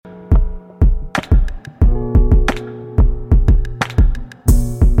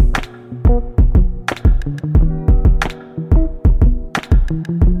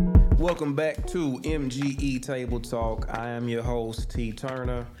Welcome back to MGE Table Talk. I am your host, T.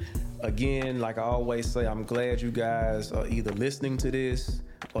 Turner. Again, like I always say, I'm glad you guys are either listening to this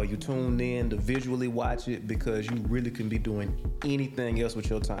or you tuned in to visually watch it, because you really can be doing anything else with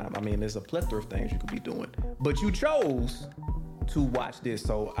your time. I mean, there's a plethora of things you could be doing, but you chose to watch this,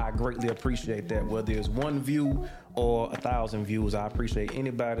 so I greatly appreciate that. Whether it's 1 view or 1,000 views, I appreciate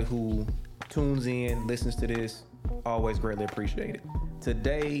anybody who tunes in, listens to this. Always greatly appreciate it.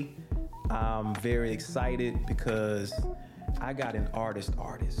 Today, I'm very excited because I got an artist.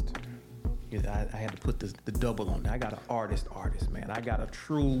 I had to put the double on there. I got an artist, man. I got a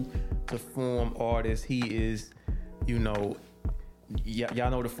true to form artist. He is, y'all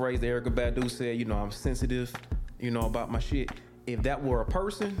know the phrase that Erykah Badu said, I'm sensitive, about my shit. If that were a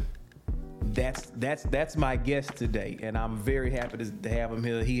person, that's my guest today. And I'm very happy to have him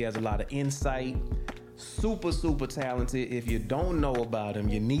here. He has a lot of insight. Super, super talented. If you don't know about him,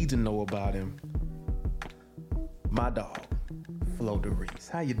 you need to know about him. My dog, Flo Darese.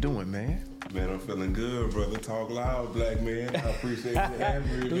 How you doing, man? Man, I'm feeling good, brother. Talk loud, black man. I appreciate you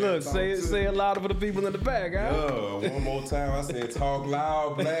having me. Look, say it louder for the people in the back, huh? Yeah, one more time. I said, talk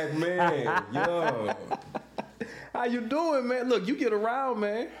loud, black man. Yeah. How you doing, man? Look, you get around,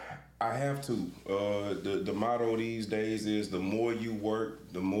 man. I have to. The motto these days is the more you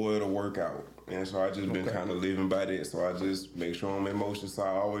work, the more it'll work out. And so I just been kind of living by that. So I just make sure I'm in motion, so I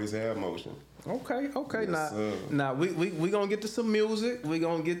always have motion. Okay. Yes, now we gonna get to some music. We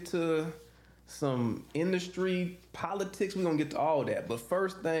gonna get to some industry politics. We gonna get to all that. But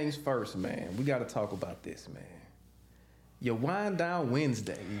first things first, man. We got to talk about this, man. Your Wind Down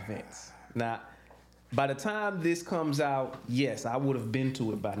Wednesday events. Now, by the time this comes out, yes, I would have been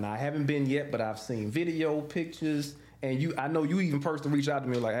to it by now. I haven't been yet, but I've seen video, pictures, and I know you even personally reached out to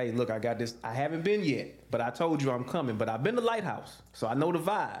me like, hey, look, I got this. I haven't been yet, but I told you I'm coming. But I've been to Lighthouse, so I know the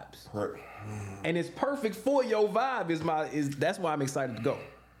vibes. Right. And it's perfect for your vibe. That's why I'm excited to go.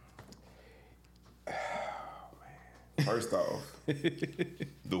 Oh, man. First off,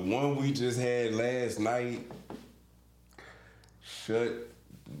 the one we just had last night, shut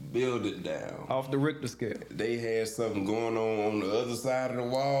building down. Off the Richter scale. They had something going on the other side of the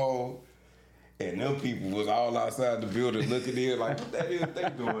wall, and them people was all outside the building looking in like, what that is they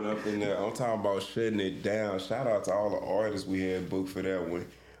doing up in there? I'm talking about shutting it down. Shout out to all the artists we had booked for that one.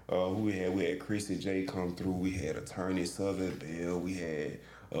 Who we had? We had Chrissy J come through. We had Attorney Southern Bell. We had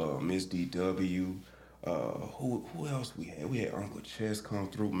Miss DW. Who else we had? We had Uncle Chess come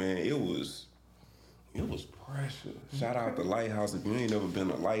through. Man, it was pressure. Shout out to Lighthouse. If you ain't never been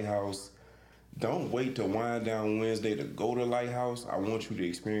to Lighthouse, don't wait till Wind Down Wednesday to go to Lighthouse. I want you to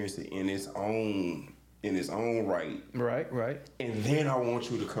experience it in its own right. Right. And then I want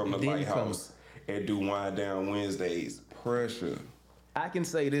you to come to Lighthouse and do Wind Down Wednesdays. Pressure. I can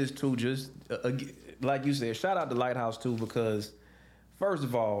say this too, just like you said, shout out to Lighthouse too, because first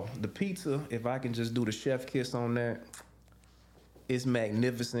of all, the pizza, if I can just do the chef kiss on that, it's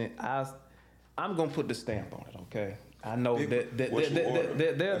magnificent. I'm gonna put the stamp on it, okay? I know that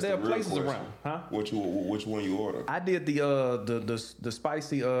there are places around, huh? Which one you order? I did the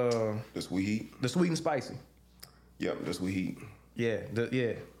spicy the sweet heat. The sweet and spicy. Yep, the sweet heat. Yeah.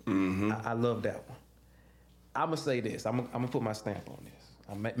 Mm-hmm. I love that one. I'm gonna say this. I'm gonna put my stamp on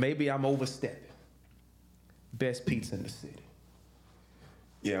this. Maybe I'm overstepping. Best pizza in the city.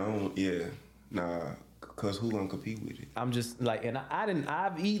 Nah, cause who gonna compete with it? I'm just like, and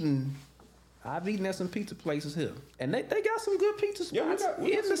I've eaten at some pizza places here, and they got some good pizza spots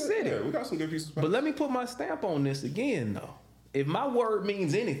in the city. Yeah, we got some good pizza spots. But let me put my stamp on this again, though. If my word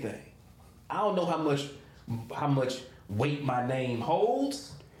means anything, I don't know how much weight my name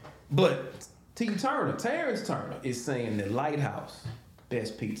holds, but Terrence Turner is saying that Lighthouse,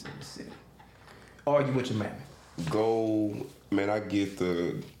 best pizza in the city. Argue with your man. Go, man. I get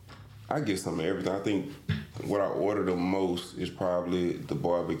some of everything. I think what I order the most is probably the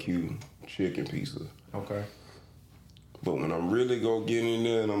barbecue chicken pizza. Okay. But when I'm really gonna get in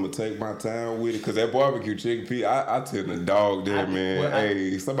there and I'm gonna take my time with it, cause that barbecue chicken pizza, I tell the dog there, man.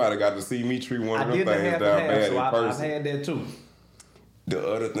 Hey, somebody got to see me treat one of them things down bad in person. I've had that too. The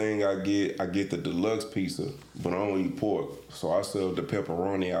other thing I get the deluxe pizza, but I don't eat pork, so I sell the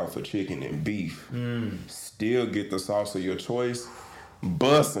pepperoni out for chicken and beef. Still get the sauce of your choice,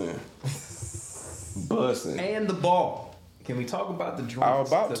 bussin', and the ball. Can we talk about the drinks? I was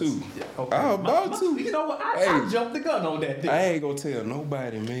about to. Okay. I was about to. You know what? I jumped the gun on that. I ain't gonna tell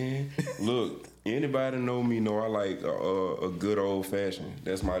nobody, man. Look, anybody know me know I like a good old fashioned.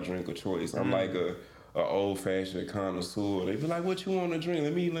 That's my drink of choice. I'm like a old fashioned connoisseur. They be like, "What you want to drink?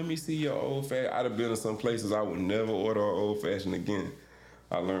 Let me see your old fashioned." I'd have been in some places I would never order an old fashioned again.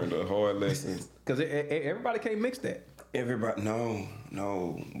 I learned a hard lesson. Because everybody can't mix that. Everybody,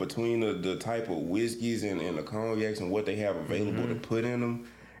 no. Between the type of whiskeys and the cognacs and what they have available to put in them,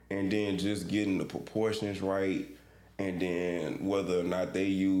 and then just getting the proportions right, and then whether or not they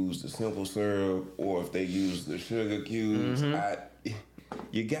use the simple syrup or if they use the sugar cubes,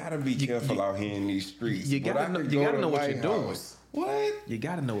 you gotta be careful out here in these streets. You gotta know what you're doing. What? You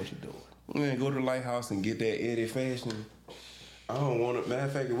gotta know what you're doing. Man, go to the Lighthouse and get that Eddie Fashion. I don't want it. Matter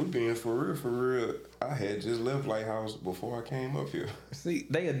of fact, we being for real. I had just left Lighthouse before I came up here. See,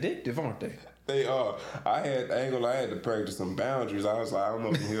 they addictive, aren't they? They are. I had to practice some boundaries. I was like, I'm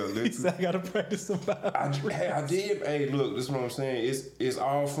up in here. I gotta practice some boundaries. I did. Hey, look, this is what I'm saying. It's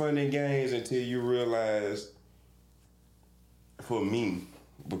all fun and games until you realize, for me,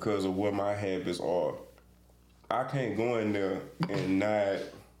 because of what my habits are, I can't go in there and not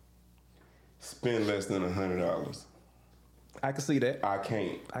spend less than $100. I can see that. I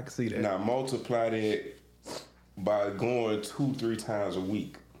can't. I can see that. Now multiply that by going 2-3 times a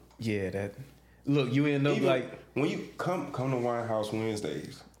week. Yeah, that. Look, you end up Even like when you come to Wine House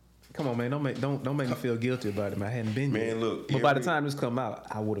Wednesdays. Come on, man! Don't make me feel guilty about it. Man. I hadn't been yet. Man, look. But by the time this come out,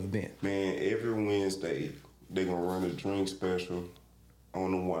 I would have been. Man, every Wednesday they're gonna run a drink special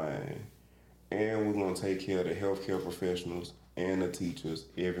on the wine, and we're gonna take care of the healthcare professionals and the teachers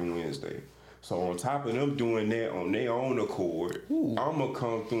every Wednesday. So on top of them doing that on their own accord, I'm gonna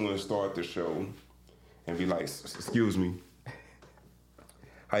come through and start the show, and be like, "Excuse me,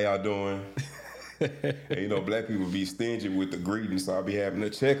 how y'all doing?" And you know, black people be stingy with the greetings, so I be having to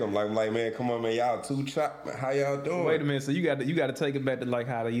check them. Like, man, come on, man, y'all too chop. How y'all doing? Wait a minute, so you got to take it back to like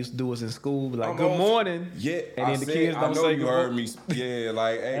how they used to do us in school, like good morning. Yeah, and then the kids don't say you heard me. Yeah,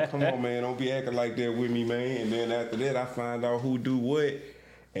 like, hey, come on, man, don't be acting like that with me, man. And then after that, I find out who do what.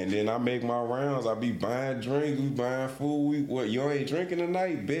 And then I make my rounds. I be buying drinks, we buying food. What, you ain't drinking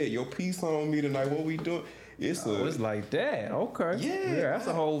tonight? Bet your piece on me tonight. What we doing? It's like that. Okay. Yeah, that's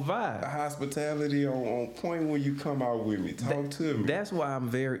a whole vibe. Hospitality on point when you come out with me. Talk to me. That's why I'm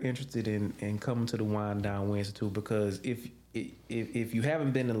very interested in coming to the Wine Down Wednesday too, because if you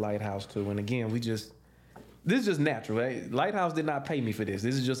haven't been to Lighthouse too, and again, this is just natural. Right? Lighthouse did not pay me for this.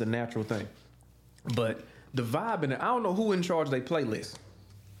 This is just a natural thing. But the vibe in it, I don't know who in charge of their playlist.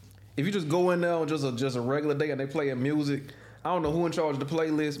 If you just go in there on just a regular day and they playing music, I don't know who in charge of the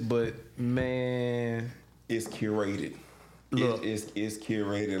playlist, but man, it's curated. Look, it's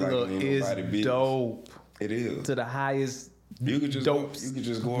curated like look, ain't nobody business. Dope. It is to the highest. You could just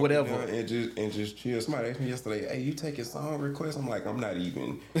go up whatever and just chill. Somebody asked me yesterday, "Hey, you taking song requests?" I'm like, I'm not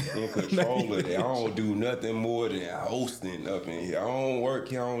even in control of that. I don't do nothing more than hosting up in here. I don't work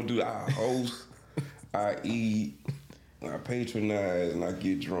here. I host. I eat. I patronize and I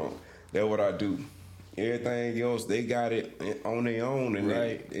get drunk. That's what I do. Everything else, they got it on their own, and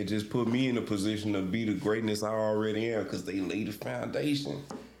right. it just put me in a position to be the greatness I already am because they laid the foundation.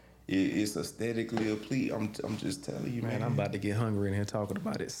 It's aesthetically pleasing. I'm just telling you, man. I'm about to get hungry in here talking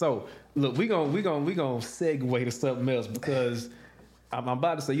about it. So look, we gonna segue to something else because I'm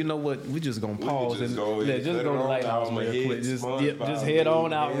about to say, you know what? We just gonna pause and go to Lighthouse real quick. Just head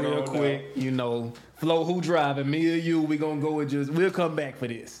on out real quick. You know, Flo, who driving? Me or you? We gonna go and we'll come back for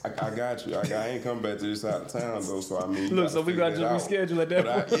this. I got you. I ain't come back to this side of town though, so I mean. Look, so we got to reschedule at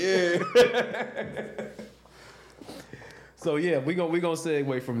that point. Yeah. So yeah, we gonna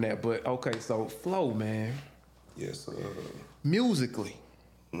segue from that. But okay, so Flo, man. Yes, sir. Musically.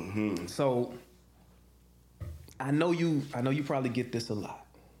 Mm-hmm. So I know you probably get this a lot.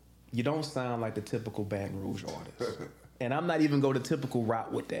 You don't sound like the typical Baton Rouge artist. And I'm not even going the typical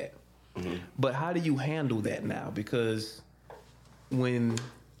route with that. Mm-hmm. But how do you handle that now? Because when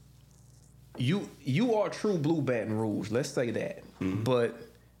you are true blue Baton Rouge, let's say that. Mm-hmm. But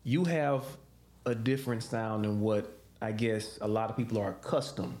you have a different sound than what I guess a lot of people are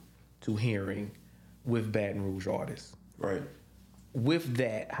accustomed to hearing with Baton Rouge artists. Right. With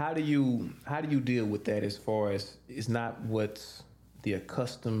that, how do you deal with that as far as it's not what's the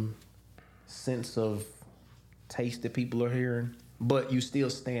accustomed sense of taste that people are hearing, but you still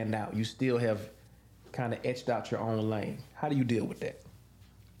stand out. You still have kind of etched out your own lane. How do you deal with that?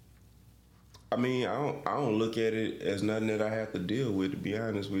 I mean, I don't look at it as nothing that I have to deal with, to be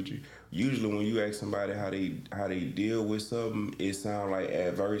honest with you. Usually when you ask somebody how they deal with something, it sounds like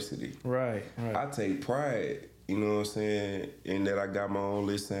adversity. Right. I take pride, you know what I'm saying, in that I got my own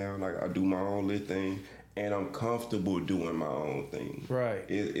little sound, like I do my own little thing, and I'm comfortable doing my own thing. Right.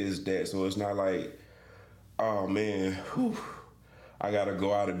 It is that. So it's not like, oh man, I gotta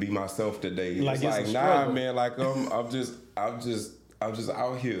go out and be myself today. It's like nah, man, like I'm just I'm just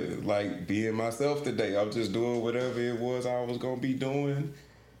out here, like, being myself today. I'm just doing whatever it was I was gonna be doing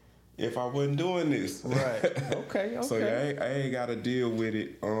if I wasn't doing this. Right. Okay. So yeah, I ain't gotta deal with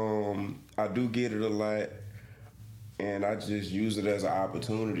it. I do get it a lot, and I just use it as an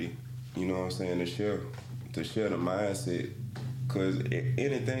opportunity. You know what I'm saying, to share the mindset. Cause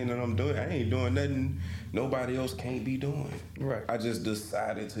anything that I'm doing, I ain't doing nothing nobody else can't be doing. Right. I just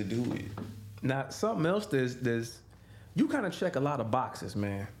decided to do it. Now, something else, there's you kind of check a lot of boxes,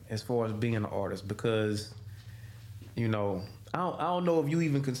 man, as far as being an artist, because, you know, I don't know if you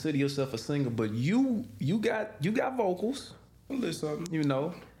even consider yourself a singer, but you got vocals. A little something. You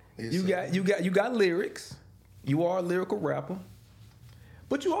know, you got lyrics. You are a lyrical rapper,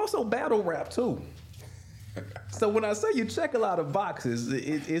 but you also battle rap too. So when I say you check a lot of boxes,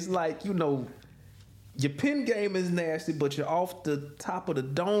 it's like, you know, your pen game is nasty, but your off the top of the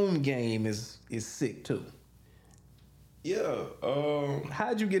dome game is sick too. Yeah.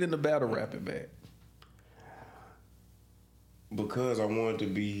 How'd you get into battle rapping, man? Because I wanted to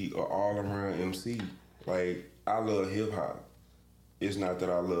be an all-around MC. Like, I love hip-hop. It's not that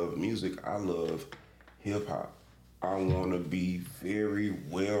I love music. I love hip-hop. I want to be very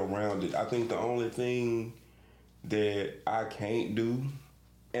well-rounded. I think the only thing that I can't do,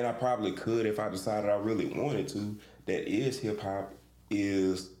 and I probably could if I decided I really wanted to, that is hip-hop,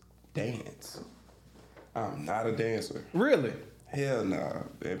 is dance. I'm not a dancer. Really? Hell nah.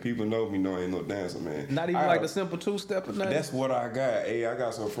 And people know me, know I ain't no dancer, man. Not even like the simple two-step or nothing? That's what I got. Hey, I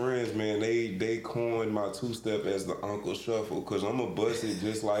got some friends, man. They coined my two-step as the Uncle Shuffle, because I'm going to bust it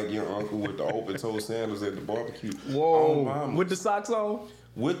just like your uncle with the open-toe sandals at the barbecue. Whoa. With the socks on?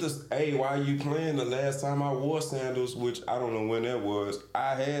 With the, hey, while you playing, the last time I wore sandals, which I don't know when that was,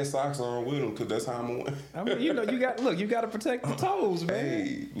 I had socks on with them because that's how I'm on. I mean, you know, you got to protect the toes, man.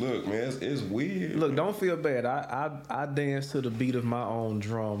 Hey, look, man, it's weird. Look, don't feel bad. I dance to the beat of my own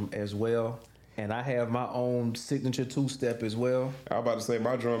drum as well, and I have my own signature two-step as well. I was about to say,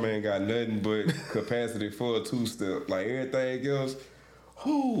 my drum ain't got nothing but capacity for a two-step. Like everything else,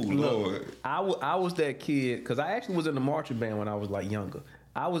 oh, Lord. I was that kid, because I actually was in the marching band when I was like younger.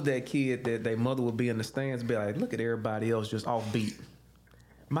 I was that kid that their mother would be in the stands and be like, look at everybody else just off beat.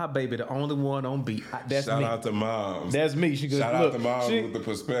 My baby, the only one on beat. That's Shout me. out to moms. That's me. She goes, Shout out to moms with the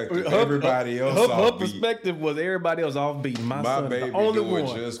perspective. Everybody else her off beat. perspective was everybody else off beat. My son, baby the only doing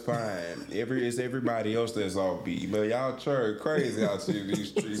one. just fine. It's everybody else that's off beat. But y'all church crazy out here in these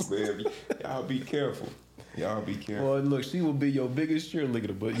streets, man. Y'all be careful. Y'all be careful. Well, look, she will be your biggest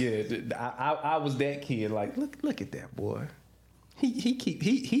cheerleader. But yeah, I was that kid. Like, look at that boy.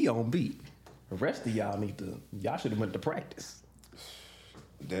 He on beat. The rest of y'all should have went to practice.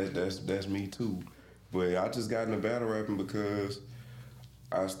 That's me too. But I just got into battle rapping because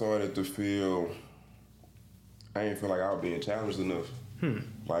I started to feel I didn't feel like I was being challenged enough.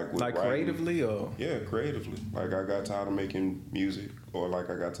 Like writing. Creatively or? Yeah, creatively. Like I got tired of making music, or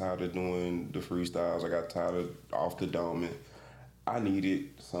like I got tired of doing the freestyles. I got tired of off the dome. And I needed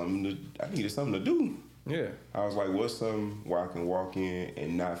something to do. Yeah. I was like, what's something where I can walk in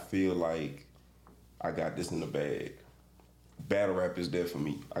and not feel like I got this in the bag? Battle rap is there for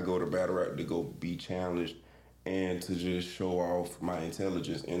me. I go to battle rap to go be challenged and to just show off my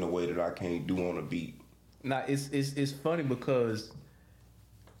intelligence in a way that I can't do on a beat. Now, it's funny because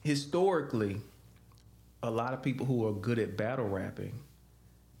historically, a lot of people who are good at battle rapping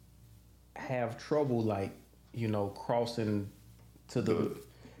have trouble, like, you know, crossing to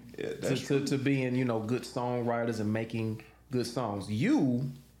to being, you know, good songwriters and making good songs. You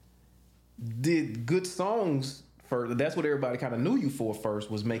did good songs first. That's what everybody kind of knew you for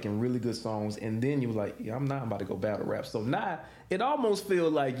first, was making really good songs, and then you were like, yeah, I'm about to go battle rap. So now it almost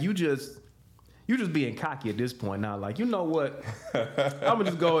feels like you just being cocky at this point now. Like, you know what? I'm gonna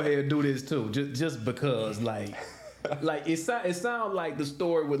just go ahead and do this too, just because. Like it sounds like the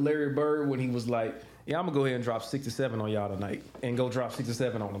story with Larry Bird when he was like, yeah, I'm gonna go ahead and drop 67 on y'all tonight, and go drop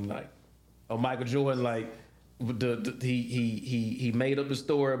 67 on them tonight. Or Michael Jordan, like he made up the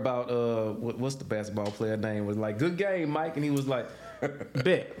story about what's the basketball player name, was like, good game, Mike, and he was like,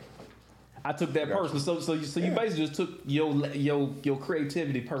 bet. I took that personal. So you basically just took your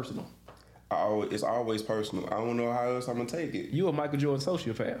creativity personal. It's always personal. I don't know how else I'm gonna take it. You a Michael Jordan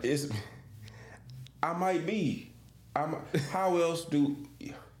sociopath. I might be.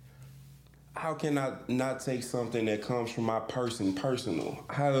 How can I not take something that comes from my person personal?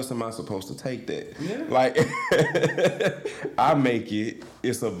 How else am I supposed to take that? Yeah. Like, I make it.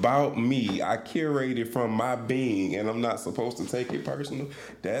 It's about me. I curate it from my being, and I'm not supposed to take it personal.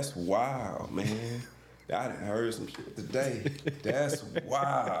 That's wild, man. I heard some shit today. That's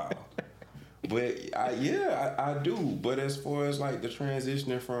wild. But I do. But as far as like the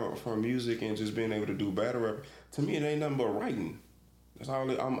transitioning from music and just being able to do battle rap, to me it ain't nothing but writing. That's all.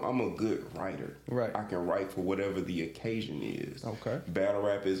 I'm a good writer. Right. I can write for whatever the occasion is. Okay. Battle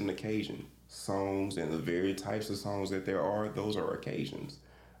rap is an occasion. Songs and the very types of songs that there are, those are occasions.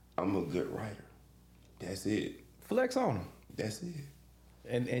 I'm a good writer. That's it. Flex on them. That's it.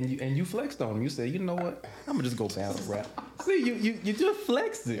 And you flexed on him. You said, you know what? I'm gonna just go battle rap. See, you just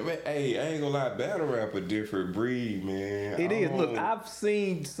flexed it. Man, hey, I ain't gonna lie, battle rap a different breed, man. It is. Look, I've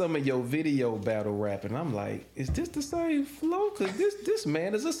seen some of your video battle rap, and I'm like, is this the same flow? Cause this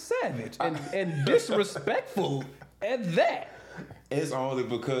man is a savage and disrespectful at that. It's only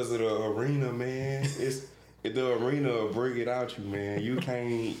because of the arena, man. The arena will bring it out you, man. You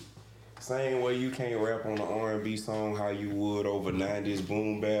can't. Same way you can't rap on an R&B song how you would over 90s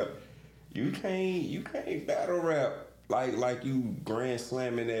boom bap. You can't battle rap like you grand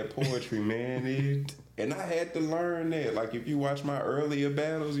slamming that poetry, man. And I had to learn that. Like if you watch my earlier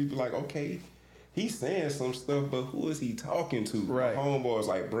battles, you'd be like, okay, he's saying some stuff, but who is he talking to? Right. My homeboy's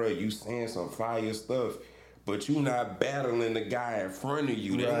like, bro, you saying some fire stuff, but you not battling the guy in front of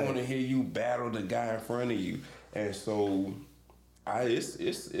you. They want to hear you battle the guy in front of you. And so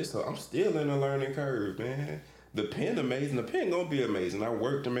I'm still in a learning curve, man. The pen amazing. The pen gonna be amazing. I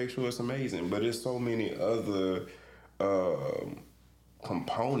work to make sure it's amazing, but there's so many other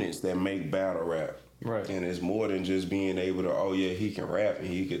components that make battle rap. Right. And it's more than just being able to, oh yeah, he can rap and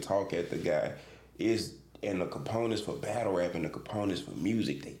he can talk at the guy. And the components for battle rap and the components for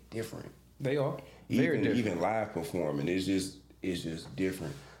music, they different. They are. Very different. Even live performing, it's just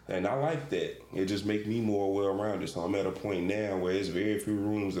different. And I like that. It just makes me more well-rounded. So I'm at a point now where it's very few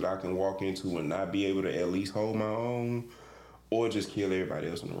rooms that I can walk into and not be able to at least hold my own or just kill everybody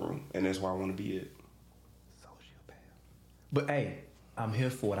else in the room. And that's why I want to be it. Sociopath. But hey, I'm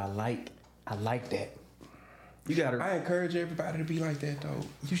here for it. I like that. You gotta. I encourage everybody to be like that, though.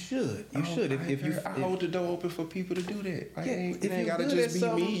 You should. You should. I hold the door open for people to do that. Like, Yeah, it if ain't you gotta good just at be me.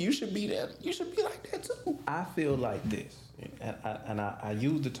 something- You should be that. You should be like that too. I feel like this, and I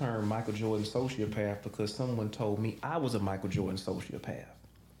use the term Michael Jordan sociopath because someone told me I was a Michael Jordan sociopath.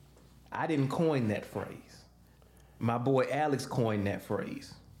 I didn't coin that phrase. My boy Alex coined that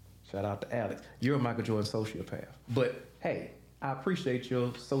phrase. Shout out to Alex. You're a Michael Jordan sociopath. But hey, I appreciate your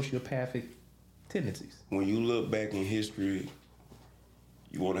sociopathic tendencies. When you look back in history,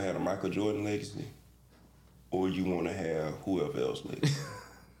 you want to have a Michael Jordan legacy, or you want to have whoever else legacy.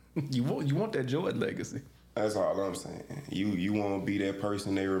 You want that Jordan legacy. That's all I'm saying. You want to be that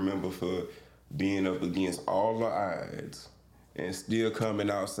person they remember for being up against all the odds and still coming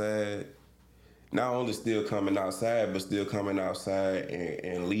outside. Not only still coming outside, but still coming outside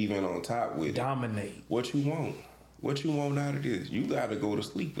and leaving on top with Dominate. what you want. What you want out of this? You gotta go to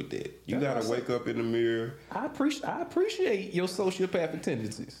sleep with that. You gotta wake up in the mirror. I appreciate your sociopathic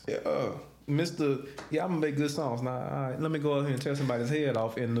tendencies. Yeah. Mr. Yeah, I'm gonna make good songs. Now, all right, let me go out here and tear somebody's head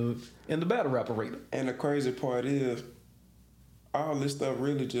off in the battle rap arena. And the crazy part is, all this stuff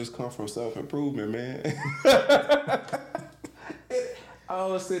really just come from self-improvement, man. I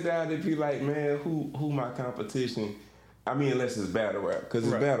always sit down and be like, man, who my competition? I mean, unless it's battle rap, because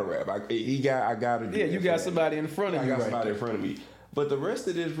it's battle rap. I gotta do. Yeah, you got somebody in front of you. I got somebody in front of me. But the rest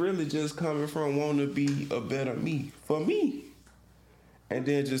of this really just coming from wanting to be a better me for me, and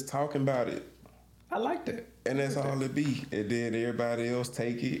then just talking about it. I like that. And that's all it be. And then everybody else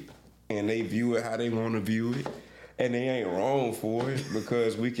take it and they view it how they want to view it. And they ain't wrong for it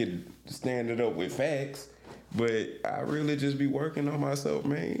because we could stand it up with facts. But I really just be working on myself,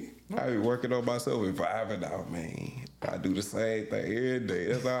 man. I be working on myself and vibing out, man. I do the same thing every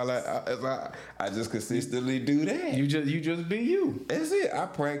day. That's all I just consistently do that. You just be you. That's it. I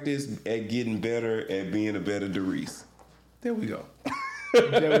practice at getting better at being a better Darese. There we go.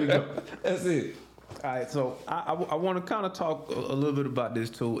 There we go. That's it. All right, so I want to kind of talk a little bit about this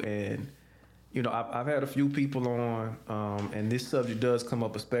too, and you know I've had a few people on, and this subject does come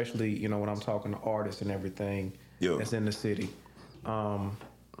up, especially you know when I'm talking to artists and everything that's in the city.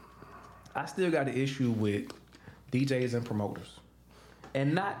 I still got an issue with DJs and promoters,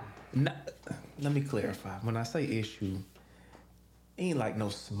 and not. Let me clarify. When I say issue, ain't like no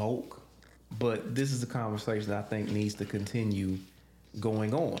smoke, but this is a conversation that I think needs to continue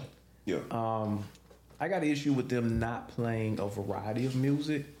going on. Yeah. I got an issue with them not playing a variety of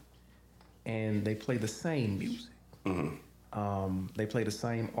music, and they play the same music. Mm-hmm. They play the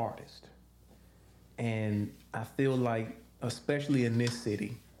same artist. And I feel like, especially in this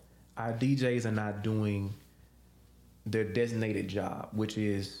city, our DJs are not doing their designated job, which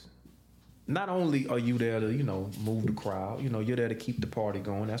is not only are you there to, move the crowd, you're there to keep the party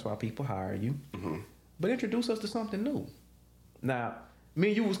going. That's why people hire you. Mm-hmm. But introduce us to something new. Now, me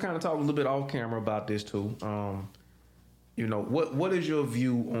and you was kind of talking a little bit off camera about this too. What is your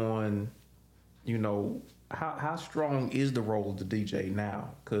view on, how strong is the role of the DJ now?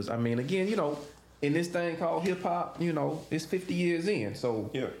 Because I mean, again, in this thing called hip hop, it's 50 years in,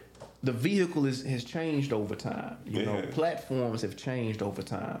 so Yeah. the vehicle has changed over time. Platforms have changed over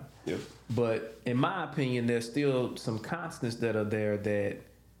time. Yep. But in my opinion, there's still some constants that are there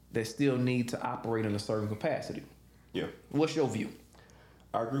that still need to operate in a certain capacity. Yeah. What's your view?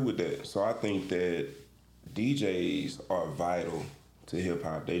 I agree with that. So I think that DJs are vital to hip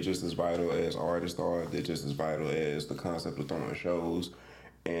hop. They just as vital as artists are. They're just as vital as the concept of throwing shows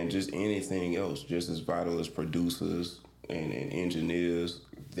and just anything else. Just as vital as producers and engineers.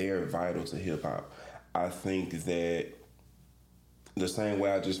 They're vital to hip hop. I think that the same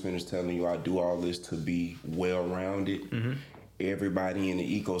way I just finished telling you, I do all this to be well-rounded. Mm-hmm. Everybody in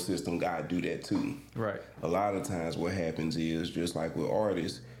the ecosystem gotta do that too. Right. A lot of times what happens is, just like with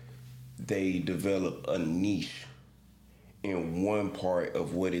artists, they develop a niche in one part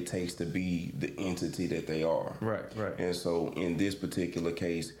of what it takes to be the entity that they are. Right. And so in this particular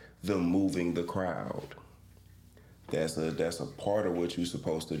case, the moving the crowd. That's a part of what you're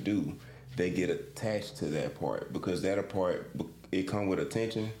supposed to do. They get attached to that part because that part, it come with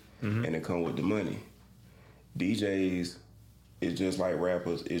attention and it come with the money. DJs is just like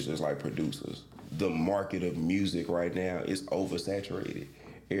rappers, it's just like producers. The market of music right now is oversaturated.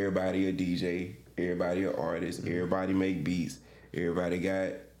 Everybody a DJ, everybody an artist, everybody make beats, everybody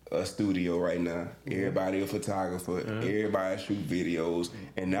got a studio right now, everybody a photographer, everybody shoot videos,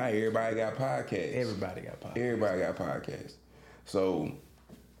 and now everybody got podcasts. Everybody got podcasts. So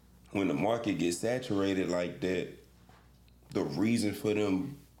when the market gets saturated like that, the reason for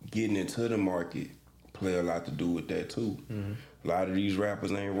them getting into the market play a lot to do with that too. Mm-hmm. A lot of these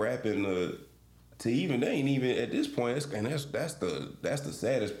rappers ain't rapping they ain't even at this point, and that's the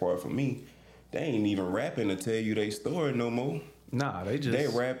saddest part for me. They ain't even rapping to tell you their story no more. Nah, they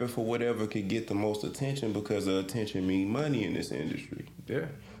rapping for whatever could get the most attention because the attention mean money in this industry. Yeah.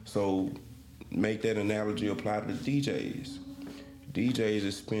 So make that analogy apply to the DJs. DJs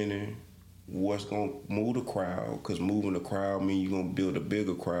is spending what's gonna move the crowd, because moving the crowd mean you're gonna build a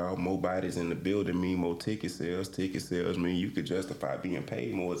bigger crowd. More bodies in the building mean more ticket sales. Ticket sales mean you could justify being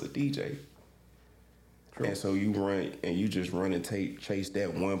paid more as a DJ. True. And so you run and chase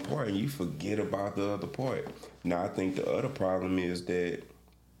that one part and you forget about the other part. Now I think the other problem is that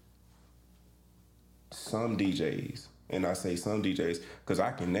some DJs, and I say some DJs because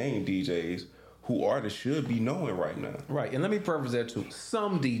I can name DJs who artists should be knowing right now. Right, and let me preface that too.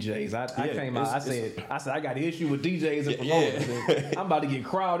 Some DJs, I came out, I said I got an issue with DJs and promoters. Yeah. I'm about to get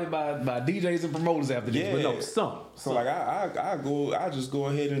crowded by DJs and promoters after this, but no, some. So like I just go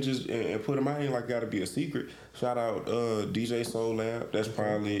ahead and put them out here like gotta be a secret. Shout out DJ Soul Lab. That's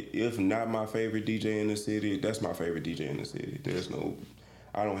probably, if not my favorite DJ in the city, that's my favorite DJ in the city.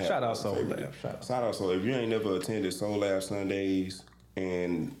 I don't have. Shout out Soul Lab. Shout out Soul. If you ain't never attended Soul Lab Sundays,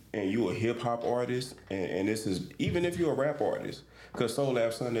 and you a hip hop artist, and this is even if you're a rap artist, because Soul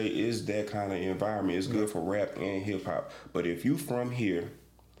Lab Sunday is that kind of environment. It's good for rap and hip hop. But if you from here,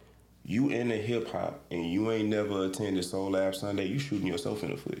 you into hip hop, and you ain't never attended Soul Lab Sunday, you shooting yourself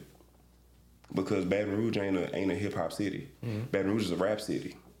in the foot. Because Baton Rouge ain't a hip hop city. Mm-hmm. Baton Rouge is a rap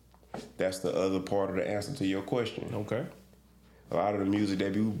city. That's the other part of the answer to your question. Okay. A lot of the music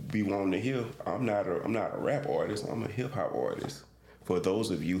that we be wanting to hear, I'm not a rap artist. I'm a hip hop artist. For those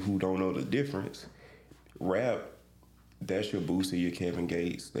of you who don't know the difference, rap, that's your Boosie, your Kevin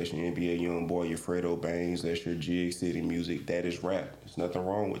Gates, that's your NBA Youngboy, your Fredo Bangs, that's your Jig City music. That is rap. There's nothing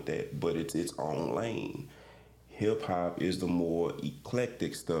wrong with that, but it's its own lane. Hip hop is the more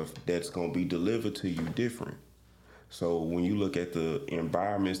eclectic stuff that's gonna be delivered to you different. So when you look at the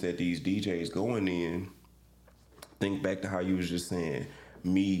environments that these DJs going in, think back to how you was just saying,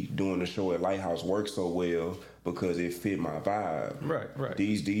 me doing the show at Lighthouse worked so well because it fit my vibe. Right.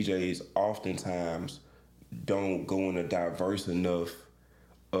 These DJs oftentimes don't go in a diverse enough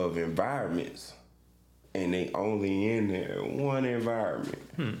of environments, and they only in there one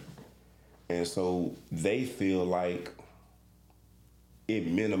environment. And so they feel like it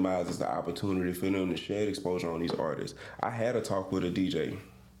minimizes the opportunity for them to shed exposure on these artists. I had a talk with a DJ.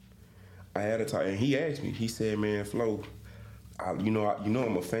 And he asked me, he said, man, Flo, you know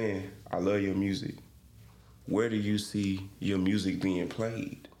I'm a fan. I love your music. Where do you see your music being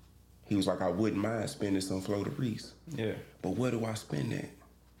played? He was like, I wouldn't mind spending some Flo Darese. Yeah. But where do I spend that?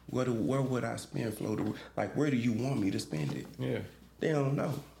 Where would I spend Flo Darese? Like, where do you want me to spend it? Yeah. They don't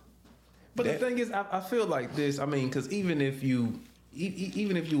know. But the thing is, I feel like this. I mean, because even if you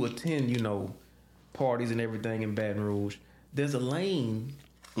attend, you know, parties and everything in Baton Rouge, there's a lane.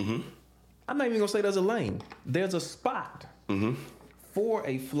 Mm-hmm. I'm not even gonna say there's a lane. There's a spot for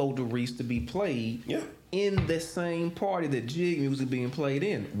a Flo Darese to be played in the same party that jig music being played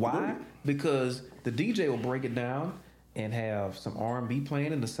in. Why? Because the DJ will break it down and have some R&B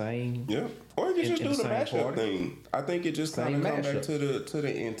playing in the same. Yeah, or you can just do the mashup thing. I think it just kind of comes back to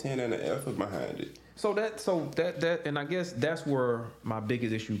the intent and the effort behind it. So that, and I guess that's where my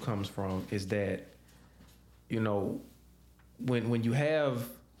biggest issue comes from is that, you know, when you have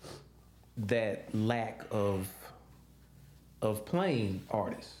that lack of playing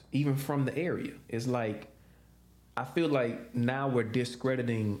artists, even from the area, it's like I feel like now we're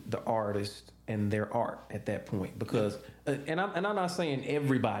discrediting the artist and their art at that point because, and I'm not saying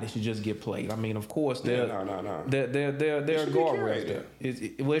everybody should just get played. I mean, of course, there are guardrails there.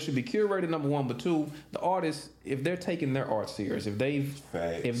 It should be curated, number one, but two, the artists, if they're taking their art serious, if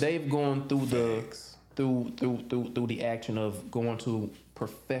they've gone through the action of going to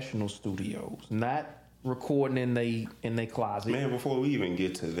professional studios, not recording in they closet. Man, before we even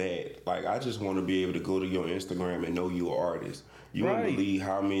get to that, like I just want to be able to go to your Instagram and know you're an artist. You won't believe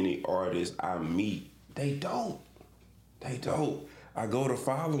how many artists I meet. They don't. I go to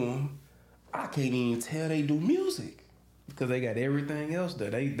follow them. I can't even tell they do music. Because they got everything else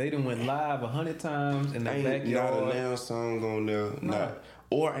there. They done went live 100 times in the backyard. Not a now song on there. No.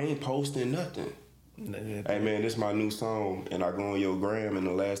 Or ain't posting nothing. Hey man, this is my new song, and I go on your gram, and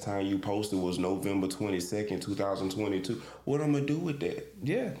the last time you posted was November 22nd, 2022. What I'm gonna do with that?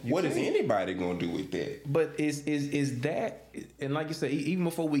 Yeah. What is anybody gonna do with that? But is that, and like you said, even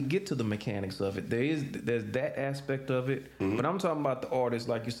before we get to the mechanics of it, there's that aspect of it. Mm-hmm. But I'm talking about the artists,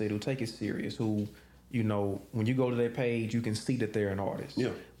 like you said, who take it serious, who, you know, when you go to their page, you can see that they're an artist.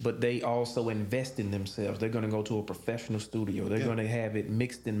 Yeah. But they also invest in themselves. They're gonna go to a professional studio. They're gonna have it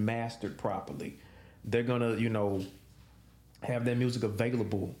mixed and mastered properly. They're gonna, you know, have their music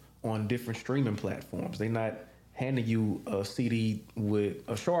available on different streaming platforms. They're not handing you a CD with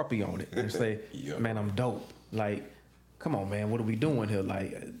a Sharpie on it and say, man, I'm dope. Like, come on, man, what are we doing here?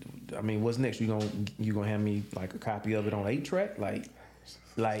 Like, I mean, what's next? You gonna hand me like a copy of it on 8-track? Like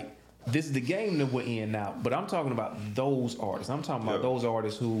this is the game that we're in now. But I'm talking about those artists. I'm talking about those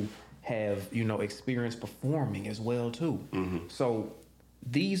artists who have, you know, experience performing as well too. Mm-hmm. So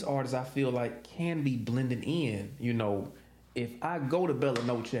these artists, I feel like, can be blended in. You know, if I go to Bella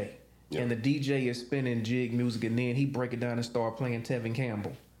Noche and the DJ is spinning jig music and then he break it down and start playing Tevin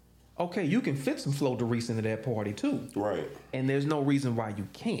Campbell, okay, you can fit some Flo Darese into that party too. Right. And there's no reason why you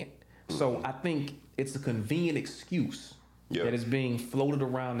can't. Mm-hmm. So I think it's a convenient excuse that is being floated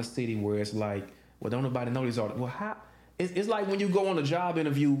around the city where it's like, well, don't nobody know these artists. Well, how? It's like when you go on a job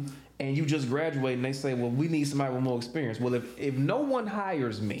interview and you just graduate and they say, well, we need somebody with more experience. Well, if no one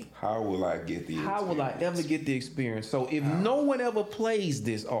hires me, how will I get the experience? How will I ever get the experience? So if no one ever plays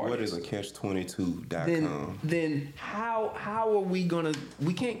this artist, what is a catch22.com? Then how are we gonna?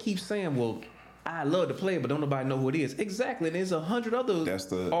 We can't keep saying, well, I love to play it, but don't nobody know who it is. Exactly. And there's 100 other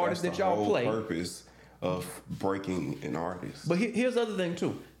artists that y'all play. That's the whole purpose of breaking an artist. But here's the other thing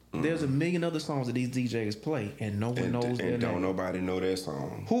too. There's a million other songs that these DJs play, and no one knows their name. Don't nobody know that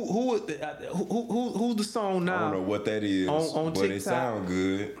song. Who's the song now? I don't know what that is, on but TikTok, it sound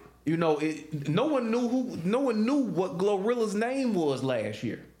good. You know, no one knew what Glorilla's name was last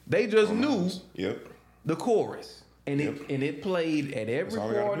year. They just knew the chorus, and it played at every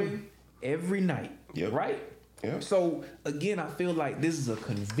party, every night, right? Yeah. So again, I feel like this is a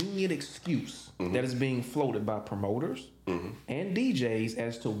convenient excuse that is being floated by promoters and DJs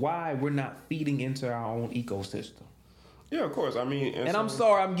as to why we're not feeding into our own ecosystem. Yeah, of course. I mean, and I'm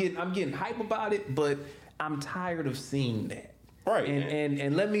sorry, I'm getting hype about it, but I'm tired of seeing that. Right.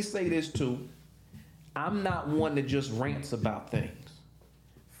 And let me say this too. I'm not one that just rants about things.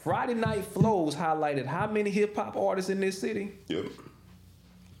 Friday Night Flows highlighted how many hip hop artists in this city. Yep.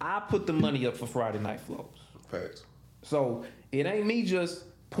 I put the money up for Friday Night Flows. Facts. So it ain't me just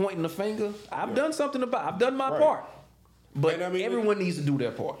pointing the finger. I've done something about it. I've done my part. But everyone needs to do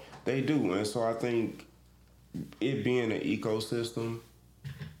their part. They do. And so I think it being an ecosystem,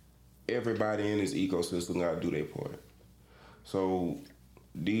 everybody in this ecosystem got to do their part. So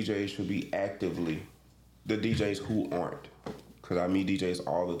DJs should be actively, the DJs who aren't, because I meet DJs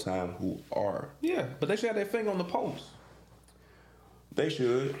all the time who are. Yeah, but they should have their finger on the pulse. They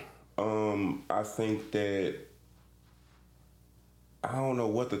should. I think that I don't know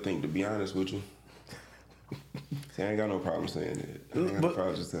what to think, to be honest with you. See, I ain't got no problem saying that. I ain't got no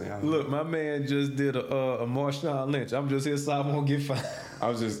problem just saying. Look, my man just did a Marshawn Lynch. I'm just here so I won't get fined.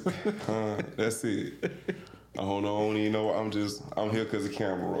 I'm just, that's it. I don't even know. I'm here because the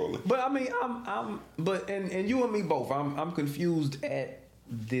camera rolling. But I mean, and you and me both. I'm confused at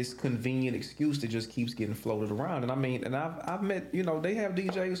this convenient excuse that just keeps getting floated around. And I mean, and I've met, they have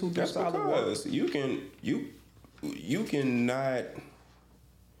DJs who do solid work. You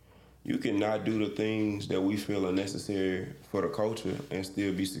cannot do the things that we feel are necessary for the culture and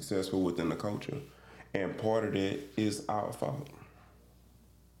still be successful within the culture. And part of that is our fault.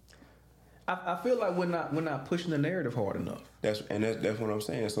 I feel like we're not pushing the narrative hard enough. That's what I'm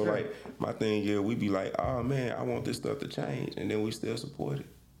saying. So like my thing is, we be like, oh man, I want this stuff to change, and then we still support it.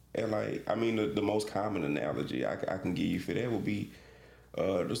 And like, I mean, the most common analogy I can give you for that would be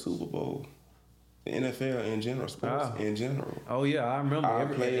the Super Bowl, the NFL in general, sports in general. Oh yeah, I remember. Our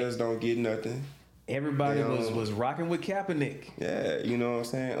players don't get nothing. Everybody was rocking with Kaepernick. Yeah, you know what I'm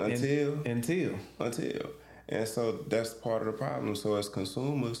saying? Until. And so that's part of the problem. So as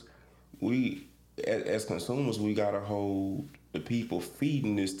consumers, we gotta hold the people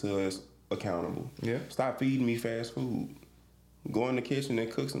feeding this to us accountable. Yeah. Stop feeding me fast food. Go in the kitchen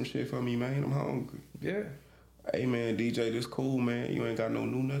and cook some shit for me, man. I'm hungry. Yeah. Hey man, DJ, this cool, man. You ain't got no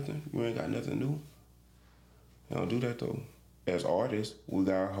new nothing. You ain't got nothing new. You don't do that though. As artists, we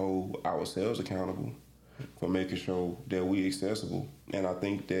gotta hold ourselves accountable for making sure that we accessible. And I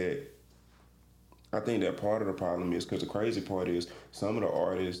think that part of the problem is, because the crazy part is, some of the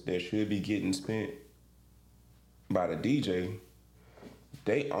artists that should be getting spent by the DJ,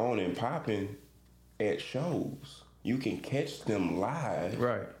 they on and popping at shows. You can catch them live.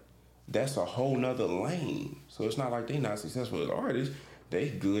 Right. That's a whole nother lane. So it's not like they not successful as artists. They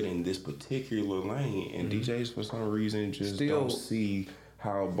good in this particular lane. And DJs, for some reason, just don't see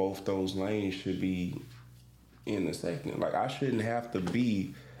how both those lanes should be intersecting. Like, I shouldn't have to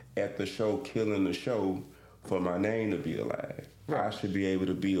be at the show killing the show for my name to be alive. Right. I should be able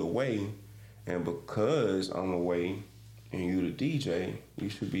to be away, and because I'm away and you the DJ, you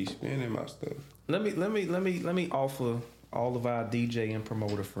should be spinning my stuff. Let me offer all of our DJ and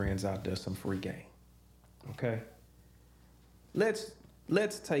promoter friends out there some free game. Okay? Let's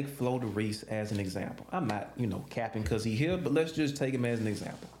take Flo Darese as an example. I'm not, capping because he here, but let's just take him as an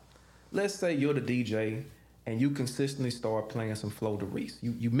example. Let's say you're the DJ and you consistently start playing some Flo Darese.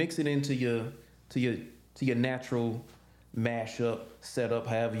 You mix it into your natural mashup setup,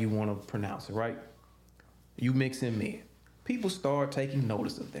 however you want to pronounce it, right? You mix him in. People start taking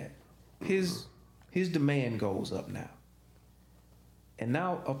notice of that. His demand goes up now. And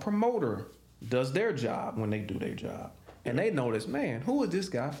now a promoter does their job when they do their job. And they notice, man, who is this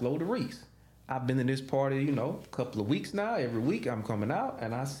guy, Flo Darese? I've been to this party, a couple of weeks now. Every week I'm coming out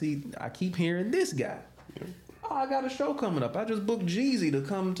and I keep hearing this guy. Yeah. Oh, I got a show coming up. I just booked Jeezy to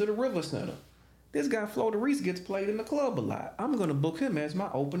come to the River Center. This guy, Flo Darese, gets played in the club a lot. I'm going to book him as my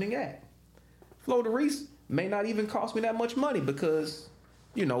opening act. Flo Darese may not even cost me that much money because,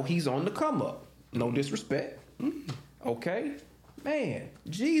 he's on the come up. No disrespect. Okay? Man,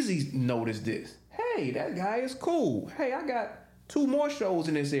 Jeezy noticed this. Hey, that guy is cool. Hey, I got 2 more shows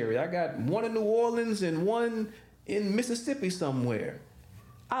in this area. I got one in New Orleans and one in Mississippi somewhere.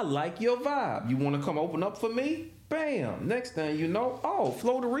 I like your vibe. You want to come open up for me? Bam. Next thing you know,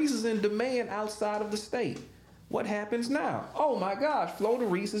 Flo Darese is in demand outside of the state. What happens now? Oh my gosh, Flo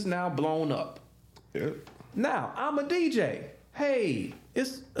Darese is now blown up. Yep. Now, I'm a DJ. Hey,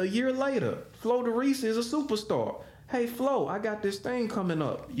 it's a year later. Flo Darese is a superstar. Hey, Flo, I got this thing coming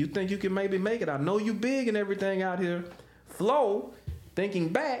up. You think you can maybe make it? I know you big and everything out here. Flo, thinking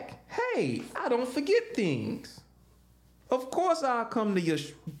back, hey, I don't forget things. Of course I'll come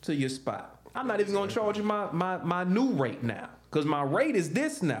to your spot. I'm not even gonna charge you my new rate now, because my rate is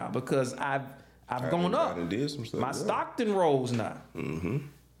this now because I've gone up. My Stockton rose now. Mm-hmm.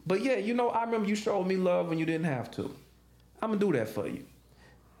 But yeah, I remember you showed me love when you didn't have to. I'm gonna do that for you.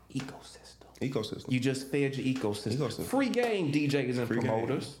 Ecosystem. You just fed your ecosystem. Free game, DJs and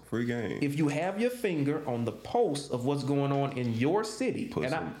promoters. Free game. If you have your finger on the pulse of what's going on in your city,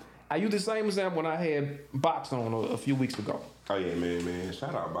 I use the same example when I had Box on a few weeks ago. Oh yeah, man.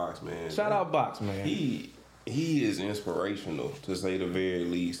 Shout out Box, man. Shout out Box, man. He is inspirational, to say the very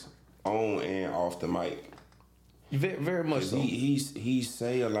least, on and off the mic. Very, very much so. He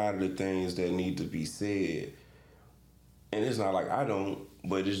say a lot of the things that need to be said, and it's not like I don't,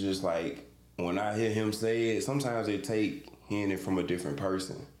 but it's just like when I hear him say it, sometimes it take hearing it from a different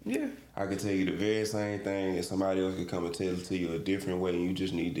person. Yeah. I could tell you the very same thing, and somebody else could come and tell it to you a different way, and you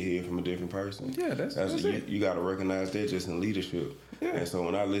just need to hear it from a different person. Yeah, that's it. You got to recognize that just in leadership. Yeah. And so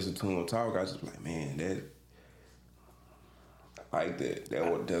when I listen to him talk, I just be like, man, like that.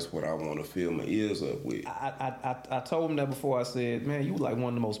 That's what I want to fill my ears up with. I told him that before. I said, man, you like one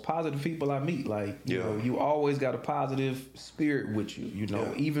of the most positive people I meet. Like, you know, you always got a positive spirit with you. You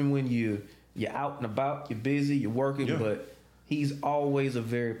know, even when you're out and about, you're busy, you're working, but he's always a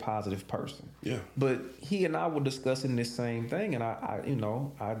very positive person. Yeah. But he and I were discussing this same thing, and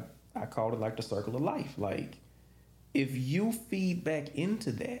I called it like the circle of life. Like, if you feed back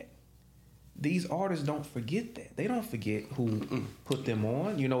into that, these artists don't forget that. They don't forget who put them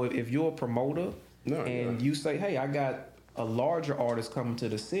on. You know, if you're a promoter you say, hey, I got a larger artist coming to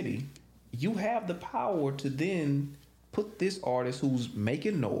the city, you have the power to then put this artist who's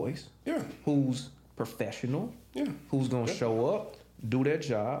making noise, who's professional, who's going to show up, do their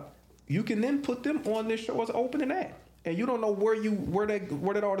job. You can then put them on this show as an opening act. And you don't know where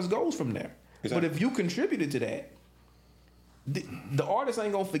that artist goes from there. Exactly. But if you contributed to that, the artist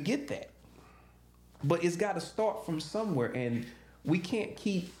ain't going to forget that. But it's got to start from somewhere, and we can't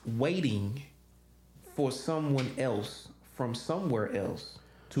keep waiting for someone else from somewhere else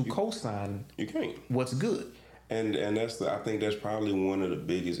to co-sign what's good. And I think that's probably one of the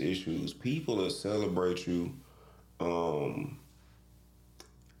biggest issues. People will celebrate you in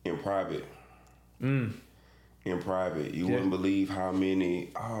private. In private. You wouldn't believe how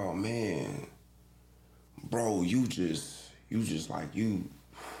many, oh man, bro, you just like you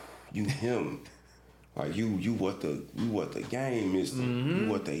him. Like you what the game is, you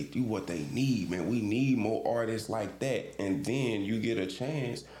what they need, man. We need more artists like that. And then you get a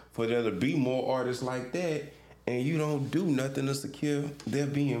chance for there to be more artists like that, and you don't do nothing to secure there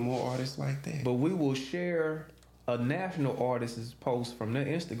being more artists like that. But we will share a national artist's post from their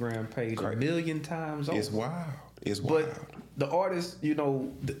Instagram page a million times over. It's wild. It's wild. But the artists, you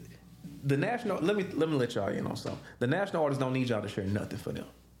know, the national. Let me let y'all in on something. The national artists don't need y'all to share nothing for them.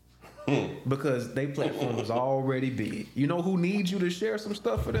 Because they platform is already big. You know who needs you to share some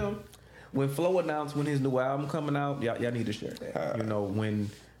stuff for them? When Flo announced when his new album coming out, y'all need to share that. You know,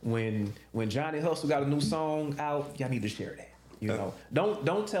 when Johnny Hustle got a new song out, y'all need to share that. You know,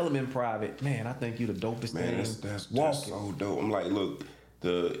 don't tell him in private, man, I think you the dopest thing. That's so dope. I'm like, look,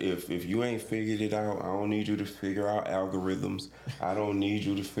 if you ain't figured it out, I don't need you to figure out algorithms. I don't need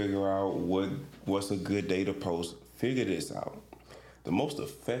you to figure out what's a good day to post. Figure this out. The most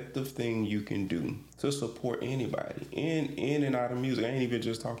effective thing you can do to support anybody in and out of music. I ain't even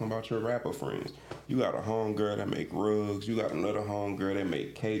just talking about your rapper friends. You got a homegirl that make rugs. You got another homegirl that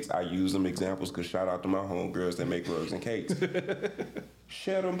make cakes. I use them examples because shout out to my homegirls that make rugs and cakes.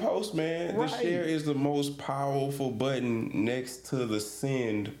 Share them posts, man. Right. The share is the most powerful button next to the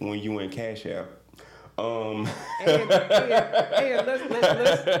send when you in Cash App. And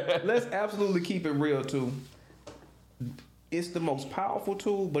let's absolutely keep it real too. It's the most powerful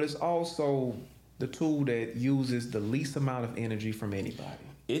tool, but it's also the tool that uses the least amount of energy from anybody.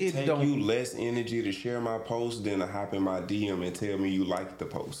 It takes you less energy to share my post than to hop in my DM and tell me you like the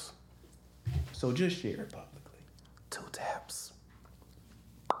post. So just share it publicly. 2 taps.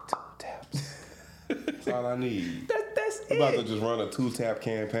 That's all I need. That's it. I'm about to just run a 2-tap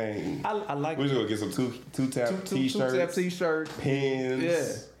campaign. I like We're just going to get some 2-tap t-shirts. 2-tap t-shirts. Pins. Yeah.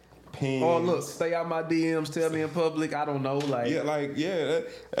 Pins. Or look, stay out my DMs, tell me in public. I don't know,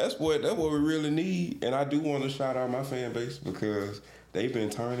 that's what we really need. And I do want to shout out my fan base because they've been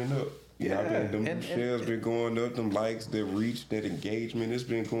turning up. Them shares been going up, them likes, that reach, that engagement, it's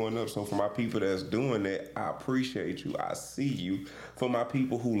been going up. So for my people that's doing that, I appreciate you. I see you. For my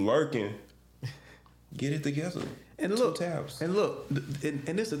people who lurking, get it together. And look, and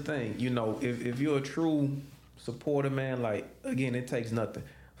this is the thing, you know, if you're a true supporter, man, like again, it takes nothing.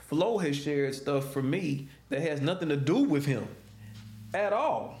 Flo has shared stuff for me that has nothing to do with him at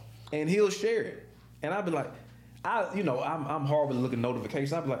all, and he'll share it, and I'll be like, I'm horrible at looking at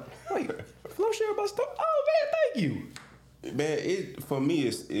notifications. I'll be like, wait, Flo shared my stuff? Oh man, thank you. Man, for me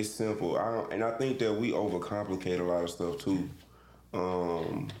it's simple. I think that we overcomplicate a lot of stuff too.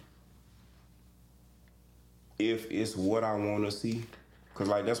 If it's what I want to see. Cause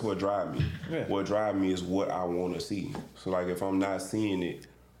like that's what drives me. Yeah. What drives me is what I want to see. So like if I'm not seeing it,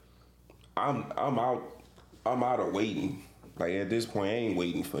 I'm out of waiting. Like at this point, I ain't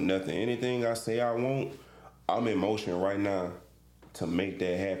waiting for nothing. Anything I say I want, I'm in motion right now to make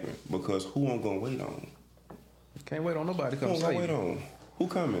that happen. Because who I'm gonna wait on? Can't wait on nobody to come save me. Wait on? Who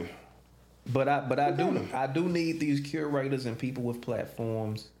coming? But I do need these curators and people with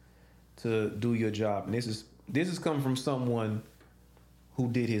platforms to do your job. And this is coming from someone who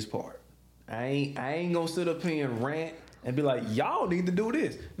did his part. I ain't gonna sit up here and rant and be like, y'all need to do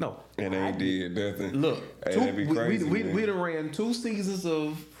this. No. And they did nothing. Look, that'd be crazy, we done ran 2 seasons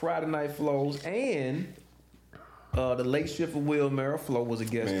of Friday Night Flows, and The late shift of Will Merrill, Flo was a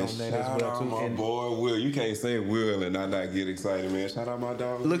guest Man, on that shout as well out too. my And boy Will. You can't say Will and I not get excited, man. Shout out my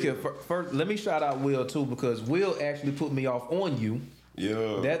dog. look here, first, let me shout out Will too, because Will actually put me off on you.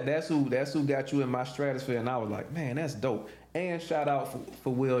 Yeah. That's who got you in my stratosphere, and I was like, man, that's dope. And shout out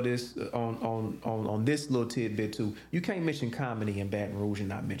for Will this on this little tidbit too. You can't mention comedy in Baton Rouge and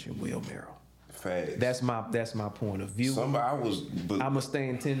not mention Will Merrill. Facts. That's my point of view. I'ma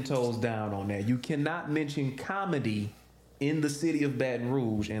stand 10 toes down on that. You cannot mention comedy in the city of Baton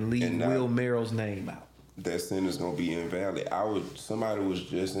Rouge and leave Will Merrill's name out. That sentence gonna be invalid. Somebody was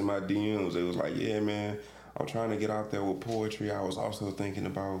just in my DMs. They was like, yeah, man, I'm trying to get out there with poetry. I was also thinking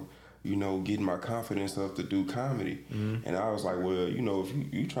about, getting my confidence up to do comedy. Mm-hmm. And I was like, well,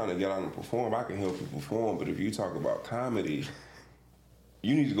 if you trying to get out and perform, I can help you perform. But if you talk about comedy,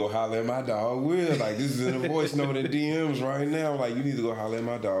 you need to go holler at my dog Will. Like, this is in the voice note in DMs right now. Like, you need to go holler at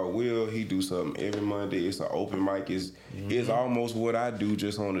my dog Will. He do something every Monday. It's an open mic. It's almost what I do,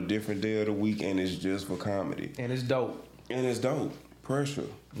 just on a different day of the week, and it's just for comedy. And it's dope. Pressure.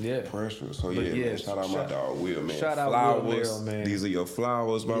 Yeah. Pressure. So man, shout out my dog Will, man. Shout out flowers. Will Merrill, man. These are your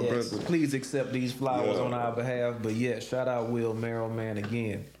flowers, my brother. Please accept these flowers on our behalf. But shout out Will Merrill, man.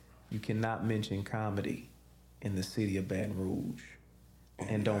 Again, you cannot mention comedy in the city of Baton Rouge.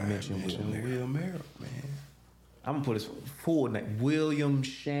 And don't mention Will Merrill, man. I'm gonna put his full name, William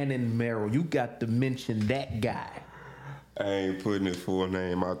Shannon Merrill. You got to mention that guy. I ain't putting his full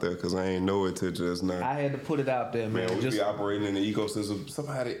name out there because I ain't know it till just now. I had to put it out there, man. We be operating in the ecosystem.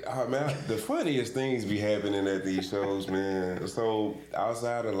 The funniest things be happening at these shows, man. So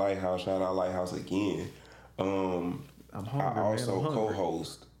outside of Lighthouse, shout out Lighthouse again. I'm hungry, I also man.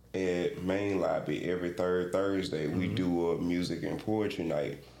 co-host at Main Lobby every third Thursday. We do a music and poetry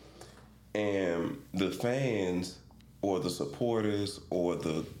night. And the fans or the supporters or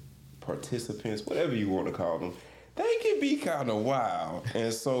the participants, whatever you want to call them, they can be kind of wild.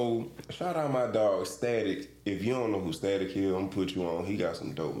 And so, shout out my dog Static. If you don't know who Static is, I'm gonna put you on. He got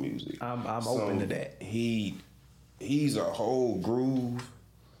some dope music. I'm open to that. He's a whole groove.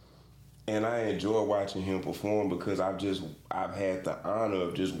 And I enjoy watching him perform because I've had the honor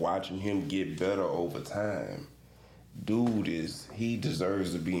of just watching him get better over time. Dude he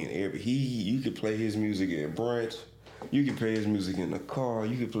deserves to be in you could play his music at brunch, you can play his music in the car,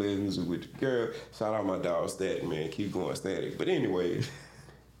 you can play his music with your girl. Shout out my dog Static, man. Keep going Static. But anyway,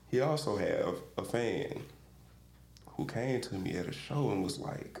 he also have a fan who came to me at a show and was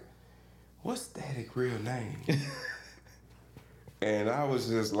like, what's Static real name? And I was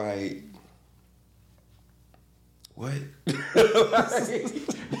just like, what? That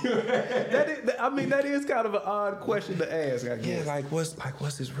is kind of an odd question to ask, I guess. Yeah,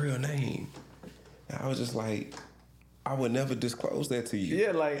 what's his real name? And I was just like, I would never disclose that to you.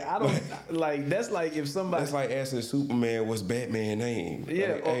 Yeah, I don't that's like if somebody. That's like asking Superman what's Batman's name.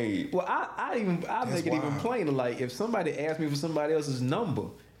 Yeah. Like, hey, well, I make it even plainer. If somebody asks me for somebody else's number,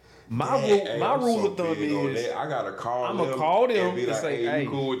 my rule of thumb is I gotta call them. I'm gonna call them and be like, say, hey, you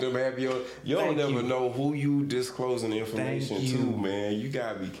cool with them? You don't never know who you disclosing information to, man. You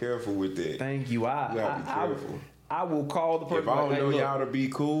gotta be careful with that. Thank you. You gotta be careful. I will call the person. If I don't know y'all to be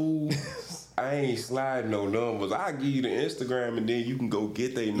cool, I ain't sliding no numbers. I give you the Instagram and then you can go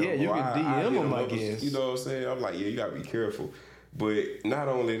get their number. Yeah, you can DM them, I guess. You know what I'm saying? I'm like, yeah, you gotta be careful. But not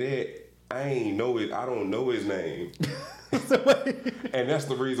only that, I don't know his name. And that's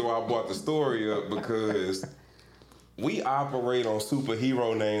the reason why I brought the story up, because we operate on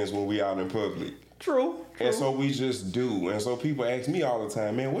superhero names when we out in public. True. And so we just do. And so people ask me all the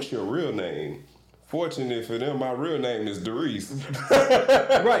time, man, what's your real name? Fortunate for them, my real name is Darese.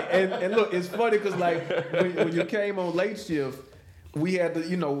 Right. And look, it's funny because when you came on late shift, we had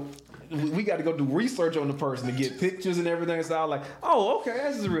to, we got to go do research on the person to get pictures and everything. So I was like, oh, okay,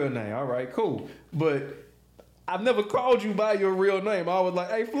 that's his real name. All right, cool. But I've never called you by your real name. I was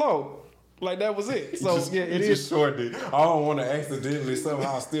like, hey, Flo. Like, that was it. So, it is shortened. I don't want to accidentally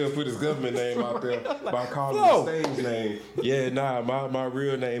somehow still put his government name out there by calling his stage name. Yeah, nah, my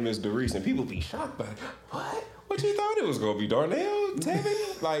real name is Darese. And people be shocked by it. What? What you thought it was going to be? Darnell?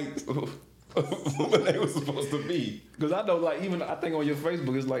 Tevin? Like, what name was supposed to be? Because I know, even I think on your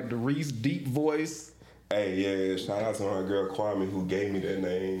Facebook, it's like Darese Deep Voice. Hey, yeah, shout out to my girl Kwame who gave me that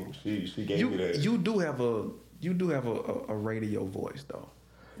name. She gave me that. You do have a radio voice, though.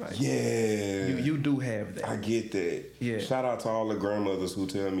 Like, yeah. You do have that. I get that. Yeah. Shout out to all the grandmothers who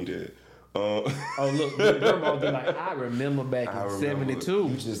tell me that. Oh, look, the grandma be like, I remember back in 72.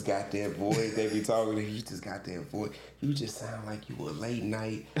 You just got that voice. They be talking to you. You just got that voice. You just sound like you a late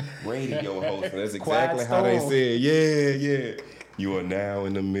night radio host. That's exactly how they said. Yeah. You are now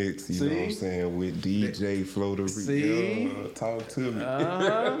in the mix, you know what I'm saying, with DJ Flo Darese. See? Talk to me.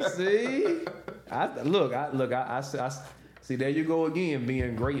 See? I see, there you go again,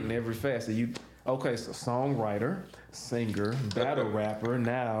 being great in every facet. Okay, so songwriter, singer, battle rapper,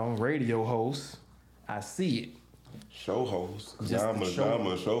 now radio host. I see it. Show host. I'm a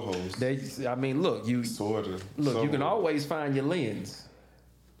show host. I mean, look, you can always find your lens.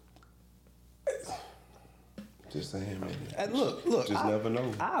 Just saying, man. And look. Just never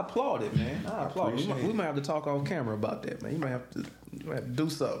know. I applaud it, man. I applaud it. We might have to talk on camera about that, man. You might have to do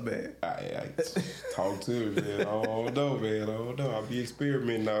something, man. I talk to me, man. I don't know, man. I don't know. I'll be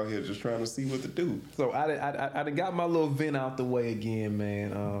experimenting out here, just trying to see what to do. So I done got my little vent out the way again,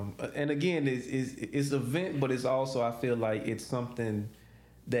 man. And again, it's a vent, but it's also, I feel like it's something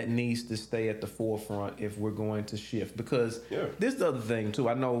that needs to stay at the forefront if we're going to shift. Because this is the other thing, too.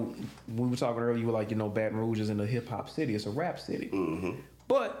 I know we were talking earlier, you were like, Baton Rouge isn't a hip-hop city. It's a rap city. Mm-hmm.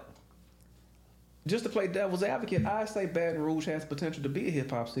 But just to play devil's advocate, I say Baton Rouge has potential to be a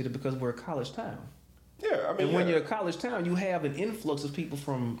hip-hop city because we're a college town. Yeah, I mean, and when you're a college town, you have an influx of people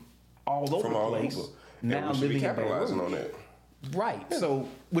from all over the place now living in Baton Rouge. On that. Right. Yeah. So,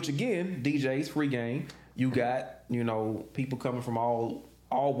 which again, DJs, free game. You got, people coming from all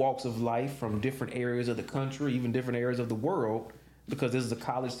walks of life, from different areas of the country, even different areas of the world, because this is a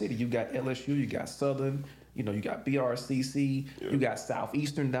college city. You got LSU, you got Southern, you got BRCC, you got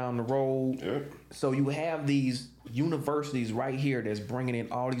Southeastern down the road. Yeah. So you have these universities right here that's bringing in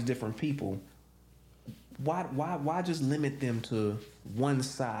all these different people. Why just limit them to one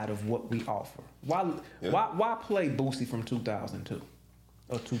side of what we offer? Why play Boosie from 2002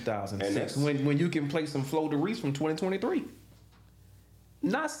 or 2006 when you can play some Flo Darese from 2023?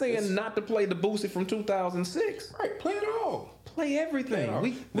 Not saying not to play the Boosie from 2006. Right, play it all. Play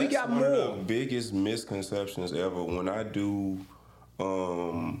everything. We got one more. Of the biggest misconceptions ever when I do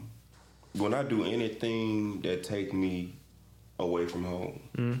anything that take me away from home.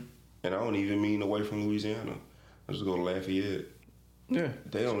 Mm-hmm. And I don't even mean away from Louisiana. I just go to Lafayette. Yeah.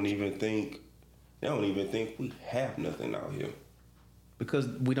 They don't even think we have nothing out here. Because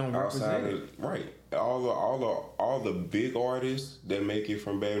we don't represent it. Right. All the big artists that make it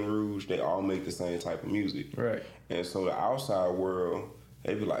from Baton Rouge, they all make the same type of music. Right. And so the outside world,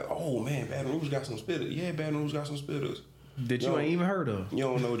 they be like, oh man, Baton Rouge got some spitters. Yeah, Baton Rouge got some spitters. That you ain't even heard of. You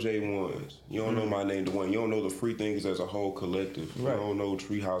don't know J1s. You don't know My Name the One. You don't know the Free Thinkers as a whole collective. Right. You don't know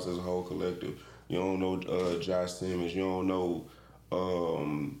Treehouse as a whole collective. You don't know Josh Simmons. You don't know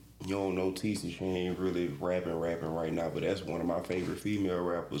TC. She ain't really rapping right now, but that's one of my favorite female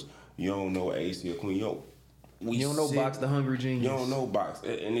rappers. You don't know AC or Queen. You don't know Box the Hungry Genius. You don't know Box.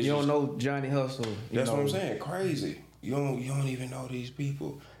 And it's you don't know Johnny Hustle. That's what I'm saying. Crazy. You don't even know these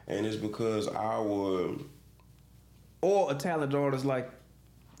people. And it's because or a talented artist like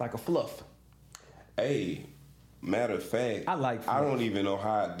a Fluff. Hey, matter of fact, I like Fluff. I don't even know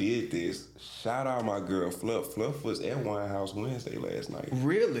how I did this. Shout out my girl Fluff. Fluff was at Winehouse Wednesday last night.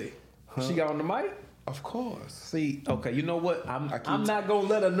 Really? Huh? She got on the mic? Of course. See, okay, you know what? I'm not gonna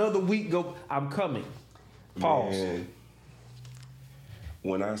let another week go. I'm coming. Pause. Man,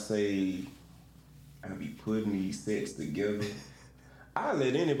 when I say I be putting these sets together, I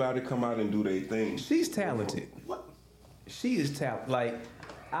let anybody come out and do their thing. She's talented. What? She is talented. Like,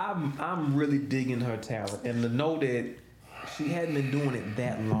 I'm really digging her talent, and to know that she hadn't been doing it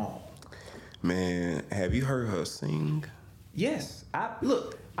that long. Man, have you heard her sing? Yes.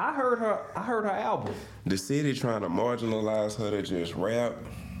 I heard her album. The city trying to marginalize her to just rap,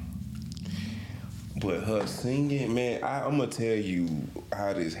 but her singing, man, I'm gonna tell you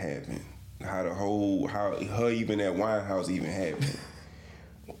how this happened. How her even at Winehouse even happened.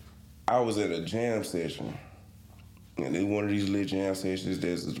 I was at a jam session. And it's one of these little jam sessions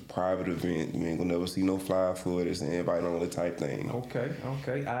that's a private event. You ain't gonna never see no flyer for it. It's an invite only type thing.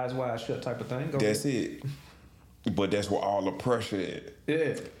 Okay. Eyes wide shut type of thing. That's it. But that's where all the pressure at.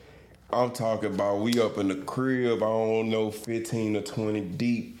 Yeah. I'm talking about we up in the crib, I don't know, 15 to 20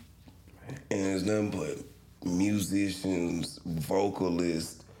 deep. And it's nothing but musicians,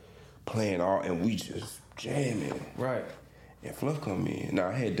 vocalists, playing all, and we just jamming. Right. And Fluff come in. Now,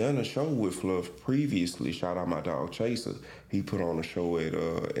 I had done a show with Fluff previously. Shout out my dog Chaser. He put on a show at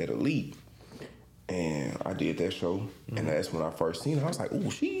Elite. And I did that show. Mm-hmm. And that's when I first seen her. I was like,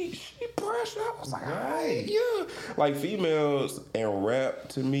 ooh, she pressure. I was like, right, yeah. Like, females and rap,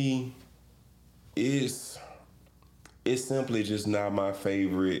 to me, it's simply just not my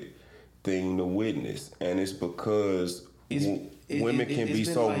favorite thing to witness. And it's because women can be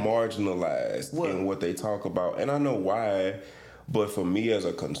so marginalized in what they talk about. And I know why, but for me as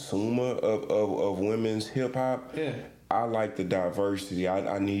a consumer of women's hip hop, I like the diversity.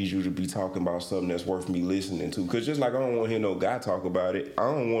 I need you to be talking about something that's worth me listening to. Because just like I don't want to hear no guy talk about it, I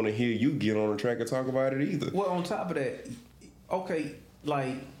don't want to hear you get on the track and talk about it either. Well, on top of that, okay,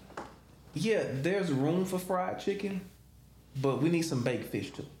 like, yeah, there's room for fried chicken, but we need some baked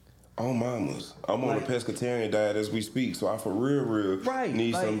fish too. Oh, mamas. I'm on a pescatarian diet as we speak, so I for real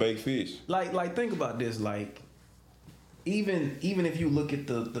need some baked fish. Like think about this, like, even if you look at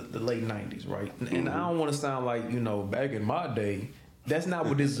the late 90s, right? And I don't want to sound like, back in my day, that's not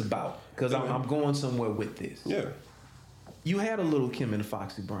what this is about. Because I'm going somewhere with this. Yeah. You had a Little Kim and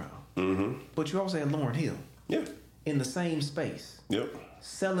Foxy Brown. Mm-hmm. But you also had Lauryn Hill. Yeah. In the same space. Yep.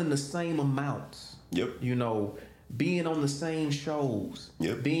 Selling the same amounts. Yep. Being on the same shows.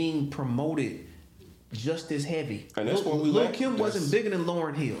 Yep. Being promoted just as heavy. And that's what we Lil like. Kim wasn't bigger than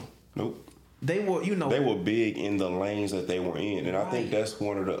Lauryn Hill. Nope. They were, They were big in the lanes that they were in. And right. I think that's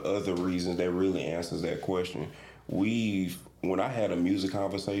one of the other reasons that really answers that question. When I had a music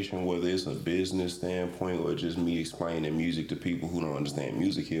conversation, whether it's a business standpoint or just me explaining music to people who don't understand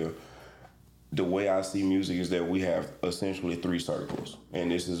music here, the way I see music is that we have essentially 3 circles.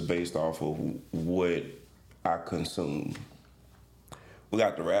 And this is based off of what I consume. We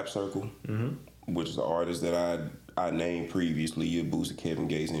got the rap circle, which is the artists that I named previously, your Boosie, Kevin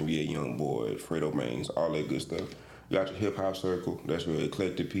Gates, NBA Youngboy, Fredo Maines, all that good stuff. You got your hip-hop circle. That's your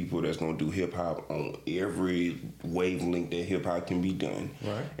eclectic people that's going to do hip-hop on every wavelength that hip-hop can be done.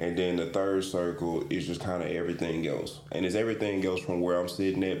 Right. And then the third circle is just kind of everything else. And it's everything else from where I'm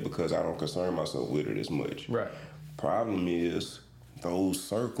sitting at because I don't concern myself with it as much. Right. Problem is, those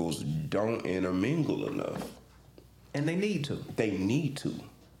circles don't intermingle enough. And they need to. They need to.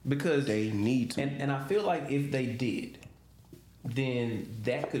 Because they need to. And I feel like if they did, then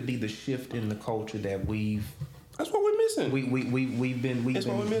that could be the shift in the culture that that's what we're missing. We've been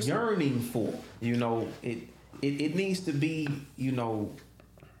yearning for. It needs to be,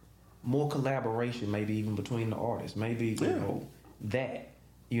 more collaboration, maybe even between the artists. Maybe,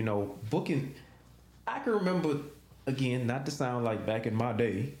 booking. I can remember, again, not to sound like back in my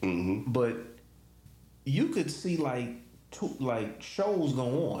day, but you could see shows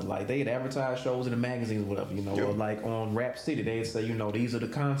go on, like they'd advertise shows in the magazines, or whatever, or like on Rap City, they'd say, these are the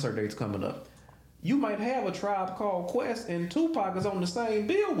concert dates coming up. You might have a Tribe Called Quest and Tupac is on the same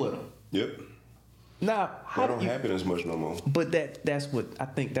bill with them. Yep. Now, that don't happen as much no more. But that's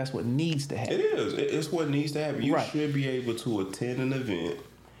what needs to happen. It is. It's what needs to happen. You right. should be able to attend an event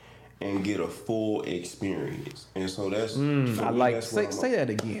and get a full experience. And so that's say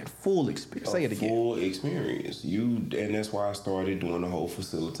that again. Full experience. Say it again. Full experience. And that's why I started doing the whole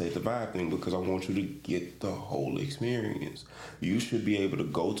facilitate the vibe thing, because I want you to get the whole experience. You should be able to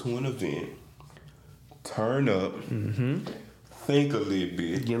go to an event, turn up, think a little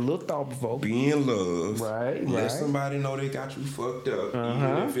bit, get a little thought provoked, be in love, right? Let somebody know they got you fucked up,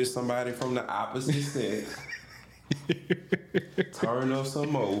 even if it's somebody from the opposite sex. Turn up some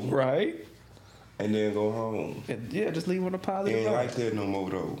more, right? And then go home. Yeah, just leave on a positive. Ain't like that no more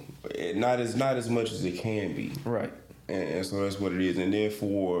though. Not as much as it can be. Right. And so that's what it is. And then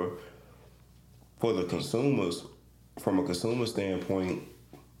for the consumers, from a consumer standpoint,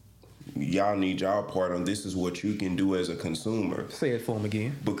 y'all need y'all part on this is what you can do as a consumer. Say it for them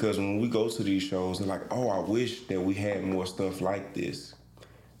again. Because when we go to these shows, they're like, oh, I wish that we had more stuff like this.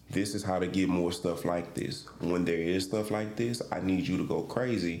 This is how to get more stuff like this. When there is stuff like this, I need you to go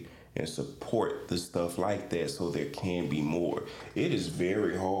crazy and support the stuff like that so there can be more. It is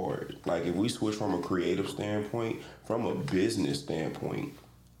very hard. Like if we switch from a creative standpoint, from a business standpoint,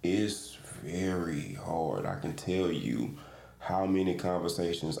 it's very hard. I can tell you how many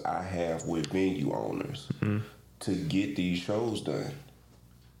conversations I have with venue owners to get these shows done.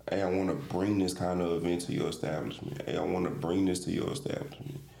 Hey, I want to bring this kind of event to your establishment. Hey, I want to bring this to your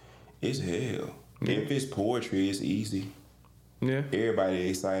establishment. It's hell. Yeah. If it's poetry, it's easy. Yeah. Everybody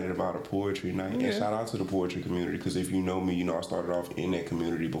excited about a poetry night. Yeah. And shout out to the poetry community, because if you know me, you know I started off in that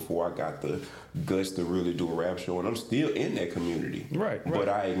community before I got the guts to really do a rap show, and I'm still in that community. Right. But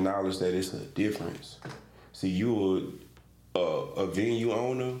I acknowledge that it's a difference. See, you a venue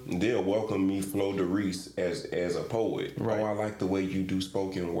owner, they'll welcome me, Flo Darese, as a poet. Right. Oh, I like the way you do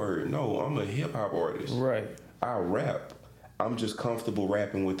spoken word. No, I'm a hip hop artist. Right. I rap. I'm just comfortable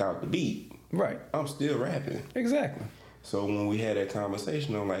rapping without the beat. Right. I'm still rapping. Exactly. So when we had that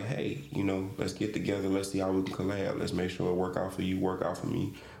conversation, I'm like, hey, let's get together. Let's see how we can collab. Let's make sure it work out for you, work out for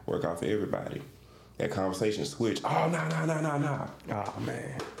me, work out for everybody. That conversation switched. Oh, nah. Oh,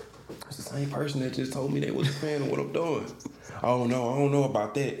 man. It's the same person that just told me they was a fan of what I'm doing. Oh, no, I don't know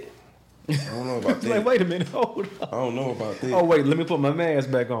about that. I don't know about It's that. like, wait a minute, hold on. I don't know about that. Oh wait, let me put my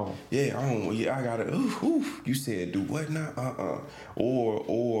mask back on. Yeah, I gotta. You said do what now?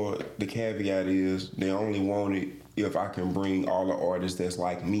 Or the caveat is they only want it if I can bring all the artists that's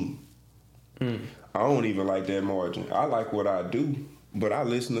like me. I don't even like that margin. I like what I do, but I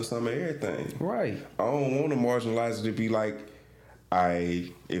listen to some of everything. Right. I don't want to marginalize it to be like,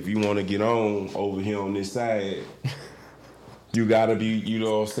 if you want to get on over here on this side, you gotta be, you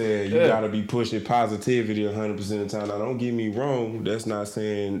know what I'm saying? You gotta be pushing positivity 100% of the time. Now, don't get me wrong. That's not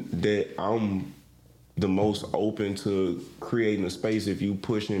saying that I'm the most open to creating a space. If you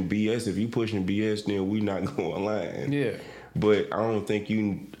pushing BS, then we not gonna align. Yeah. But I don't think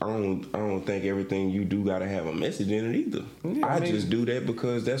everything you do gotta have a message in it either. Yeah, I mean, just do that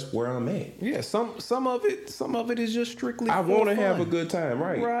because that's where I'm at. Yeah, some of it is just strictly I want to fun. have a good time,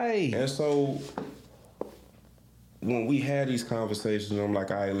 right? Right. And so when we had these conversations, I'm like,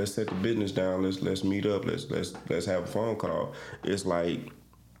 all right, let's set the business down. Let's meet up. Let's have a phone call. It's like,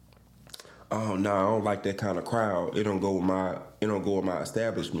 oh no, I don't like that kind of crowd. It don't go with my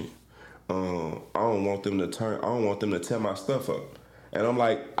establishment. I don't want them to tear my stuff up. And I'm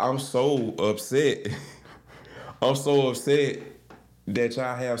like, I'm so upset. I'm so upset that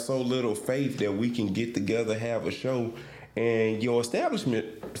y'all have so little faith that we can get together, have a show, and your establishment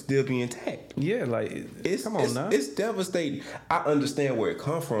still be intact. Yeah, like come on now. It's devastating. I understand where it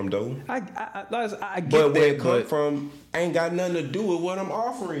come from though. I get but where it come from ain't got nothing to do with what I'm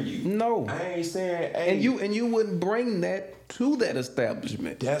offering you. No. I ain't saying and you wouldn't bring that to that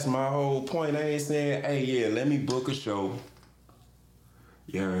establishment. That's my whole point. I ain't saying, hey, yeah, let me book a show.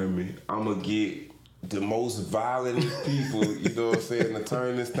 You hear me? I'm gonna get the most violent people, you know what I'm saying, to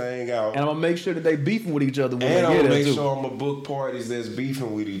turn this thing out. And I'm gonna make sure that they beefing with each other when and they I'm get gonna there make too. sure I'm gonna book parties that's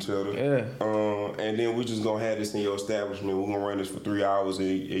beefing with each other. Yeah. And then we're just gonna have this in your establishment. We're gonna run this for 3 hours, and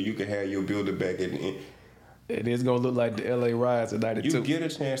you can have your builder back at the end. And it's gonna look like the LA riots of '92. You get a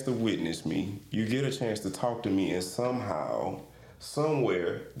chance to witness me. You get a chance to talk to me, and somehow,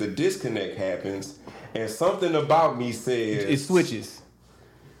 somewhere, the disconnect happens, and something about me says it switches.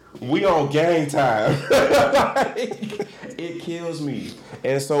 We on gang time. It kills me.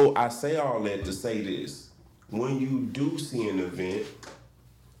 And so I say all that to say this. When you do see an event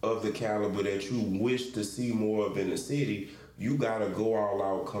of the caliber that you wish to see more of in the city, you gotta go all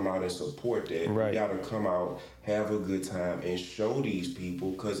out, come out and support that. Right. You gotta come out, have a good time, and show these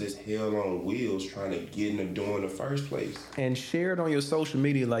people, because it's hell on wheels trying to get in the door in the first place. And share it on your social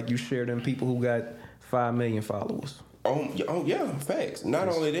media like you share them people who got 5 million followers. Oh yeah, facts. Not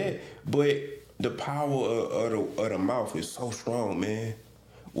only that, but the power of the mouth is so strong, man.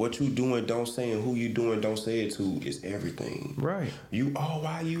 What you doing, don't say, and who you doing, don't say it to is everything. Right.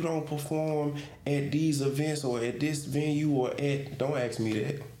 Why you don't perform at these events or at this venue or don't ask me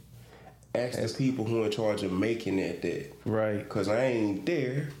that. Ask the people who are in charge of making that. Right. Because I ain't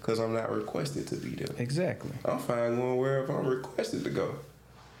there because I'm not requested to be there. Exactly. I'm fine going wherever I'm requested to go.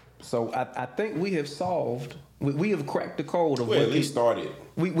 So I think we have solved... We have cracked the code of what at least started.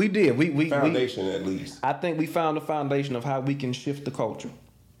 We did. Foundation at least. I think we found the foundation of how we can shift the culture.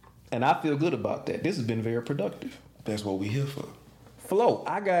 And I feel good about that. This has been very productive. That's what we here for. Flo,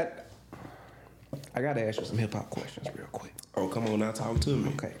 I got to ask you some hip hop questions real quick. Oh, come on now, talk to me.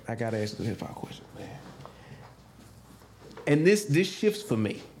 Okay, I got to ask you some hip hop questions, man. And this shifts for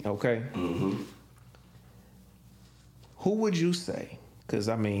me, okay? Mm-hmm. Who would you say? Because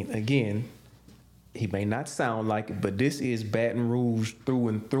I mean, again, he may not sound like it, but this is Baton Rouge through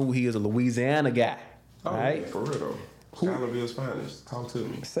and through. He is a Louisiana guy, right? Yeah, for real though. Schuylerville's finest. Talk to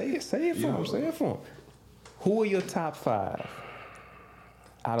me. Say it for him. Say it for him. Who are your top 5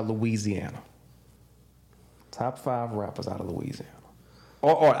 out of Louisiana? Top 5 rappers out of Louisiana.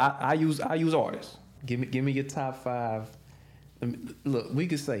 Or I use artists. Give me your top 5. Look, we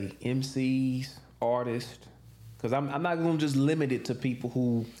could say MCs, artists. Because I'm not going to just limit it to people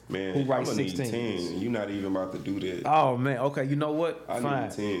who write 16. 10. You're not even about to do that. Oh, man. Okay, you know what? I Fine.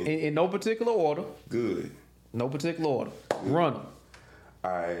 need 10. In no particular order. Good. No particular order. Good. Run them.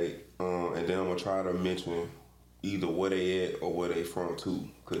 All right. And then I'm going to try to mention either where they at or where they from, too.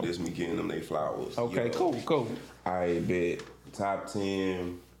 Because this me giving them their flowers. Okay, cool. I bet top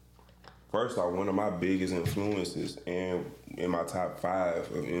 10. First off, one of my biggest influences and in my top 5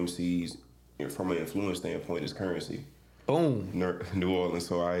 of MCs from an influence standpoint is Currency. Boom. New Orleans,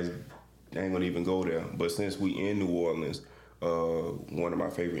 so I ain't gonna even go there. But since we in New Orleans, one of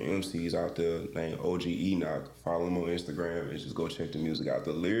my favorite MCs out there named OG Enoch, follow him on Instagram and just go check the music out.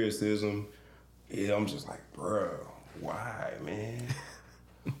 The lyricism, I'm just like, bro, why, man?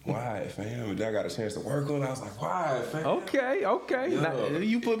 Why? quiet, fam. And I got a chance to work on it. I was like, quiet, fam. Okay. Yeah. Now,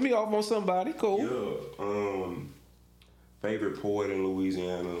 you put me off on somebody. Cool. Yeah. Favorite poet in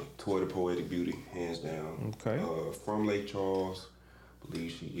Louisiana, Toy the Poetic Beauty, hands down. Okay. From Lake Charles,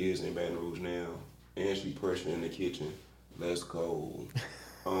 believe she is in Baton Rouge now, and she pressure in the kitchen. Let's go.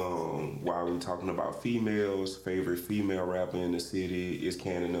 While we talking about females, favorite female rapper in the city is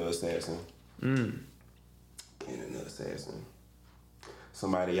Cannon the Assassin. Cannon the Assassin.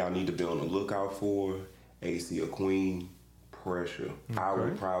 Somebody y'all need to be on the lookout for. AC a Queen, Pressure. Okay. I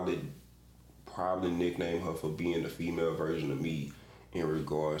would probably nickname her for being the female version of me in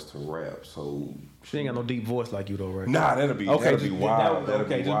regards to rap. So she ain't got no deep voice like you though, right? Nah, that'll be wild. Just wild.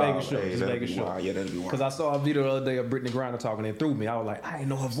 making sure. Hey, just making sure. Wild. Yeah, that'll be wild. Because I saw a video the other day of Brittany Griner talking and it threw me. I was like, I didn't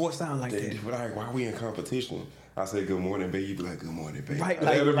know her voice sound like that. But like, why we in competition? I say good morning, babe. You be like, good morning, babe. Right,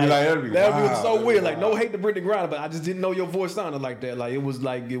 that'd be so weird. Like, no hate to Brittany Griner, but I just didn't know your voice sounded like that. Like, I was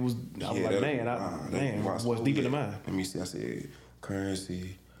like, man, voice deeper than mine. Let me see. I said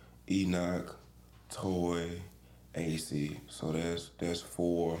Currency, Enoch, Toy, AC. So that's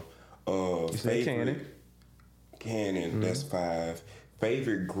 4. Favorite Cannon. That's 5.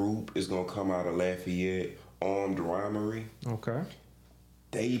 Favorite group is gonna come out of Lafayette. Armed Rhymery. Okay.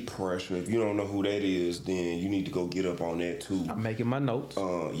 They Pressure. If you don't know who that is, then you need to go get up on that too. I'm making my notes.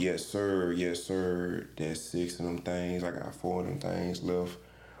 Yes sir. That's 6 of them things. I got 4 of them things left.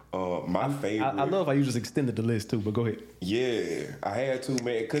 My favorite. I love how you just extended the list too, but go ahead. Yeah, I had to,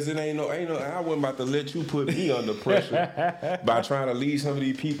 man, cause it ain't no. I wasn't about to let you put me under pressure by trying to leave some of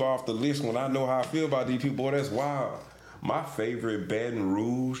these people off the list when I know how I feel about these people. Boy, that's wild. My favorite Baton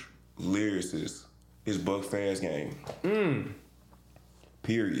Rouge lyricist is Buck Fast Game.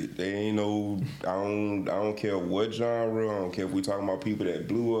 Period. They ain't no. I don't care what genre. I don't care if we talking about people that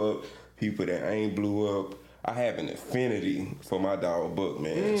blew up, people that ain't blew up. I have an affinity for my dog Buck,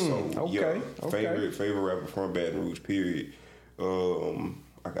 man. Favorite rapper from Baton Rouge. Period.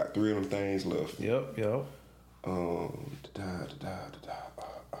 I got 3 of them things left. Yep.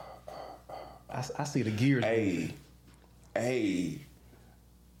 I see the gears. Hey.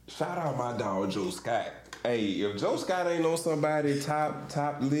 Shout out my dog Joe Scott. Hey, if Joe Scott ain't on somebody's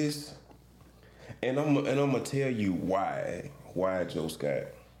top list, and I'm gonna tell you why Joe Scott.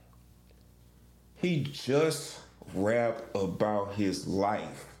 He just rap about his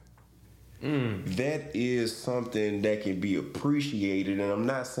life. That is something that can be appreciated, and I'm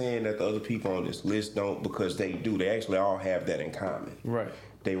not saying that the other people on this list don't, because they do. They actually all have that in common. Right.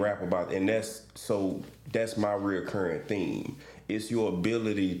 They rap about, and that's my recurring theme. It's your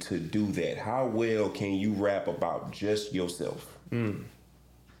ability to do that. How well can you rap about just yourself?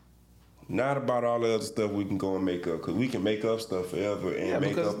 Not about all the other stuff we can go and make up, because we can make up stuff forever and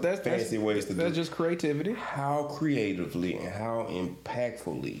make up fancy ways to do it. That's just creativity. How creatively and how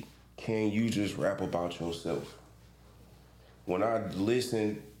impactfully can you just rap about yourself? When I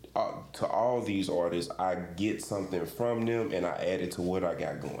listen to all these artists, I get something from them and I add it to what I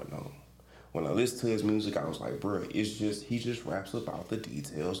got going on. When I listen to his music, I was like, bro, he just raps about the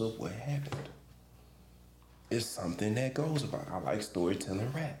details of what happened. It's something that goes about. I like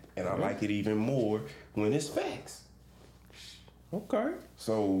storytelling rap, and I like it even more when it's facts. Okay.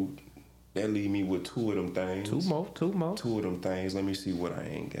 So that leave me with 2 of them things. 2 more. 2 of them things. Let me see what I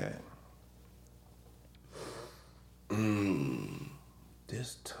ain't got.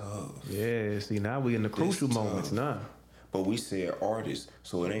 This tough. Yeah, see, now we in the crucial moments now. But we said artists,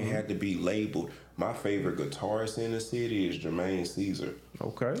 so it ain't had to be labeled. My favorite guitarist in the city is Jermaine Caesar.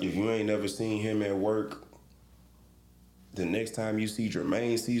 Okay. If you ain't never seen him at work, the next time you see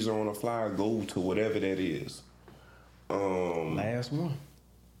Jermaine Caesar on a flyer, go to whatever that is. Last one.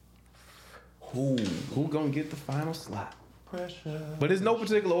 Who gonna get the final slot? Pressure. But it's no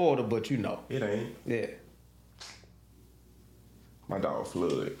particular order, but you know. It ain't. Yeah. My dog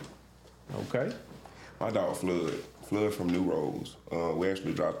Flood. Okay. My dog Flood. Flood from New Rose. We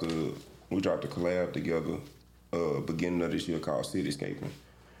actually dropped a collab together beginning of this year called Cityscaping.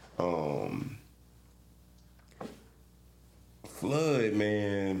 Flood,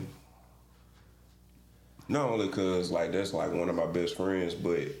 man, not only cause like that's like one of my best friends,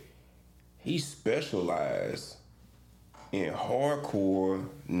 but he specialized in hardcore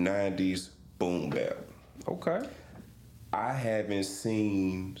 90s boom bap. Okay. I haven't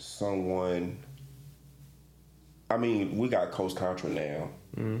seen someone. I mean, we got Coast Contra now,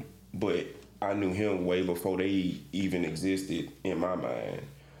 but I knew him way before they even existed in my mind.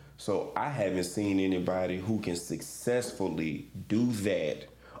 So I haven't seen anybody who can successfully do that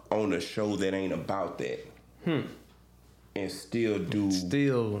on a show that ain't about that. And still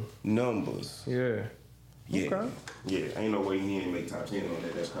do numbers. Yeah. Yeah. Okay. Yeah, ain't no way he ain't make top 10 on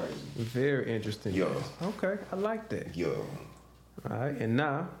that. That's crazy. Very interesting. Yeah. Okay, I like that. Yeah. All right, and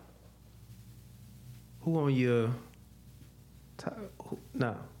now, who on your top?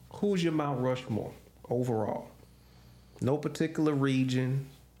 Now, who's your Mount Rushmore overall? No particular region.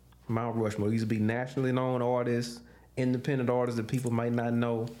 Mount Rushmore. These would be nationally known artists, independent artists that people might not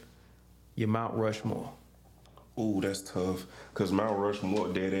know. Your Mount Rushmore. Ooh, that's tough. Cause Mount Rushmore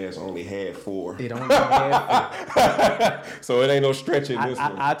dead ass only had 4. It only had So it ain't no stretching this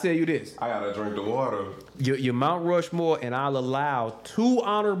one. I tell you this. I gotta drink the water. Your Mount Rushmore, and I'll allow 2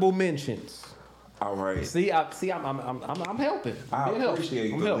 honorable mentions. All right. I'm helping. I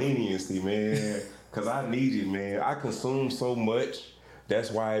appreciate the leniency, man. Cause I need it, man. I consume so much. That's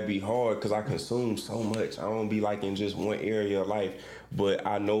why it be hard, because I consume so much. I don't be like in just one area of life. But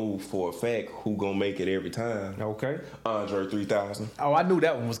I know for a fact who gonna make it every time. Okay. Andre 3000. Oh, I knew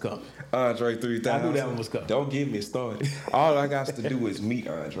that one was coming. Andre 3000. I knew that one was coming. Don't get me started. All I got to do is meet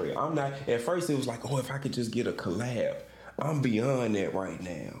Andre. I'm not. At first, it was like, oh, if I could just get a collab. I'm beyond that right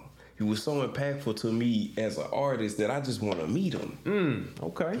now. He was so impactful to me as an artist that I just want to meet him.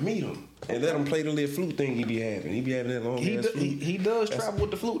 Okay. Meet him and let him play the little flute thing he be having. He be having that long ass flute. He does travel with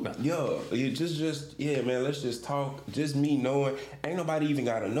the flute now. Yeah, yeah, man. Let's just talk. Just me knowing. Ain't nobody even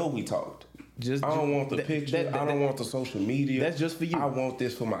gotta know we talked. I don't want the picture. I don't want the social media. That's just for you. I want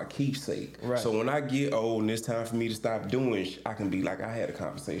this for my keepsake. Right. So when I get old and it's time for me to stop doing, I can be like, I had a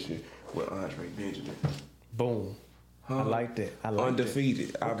conversation with Andre Benjamin. Boom. I like that. I like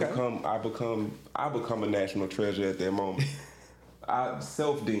undefeated. that. Okay. I become a national treasure at that moment. I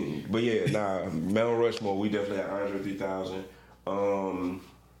self-deemed. But yeah, Mount Rushmore, we definitely had Andre 3000.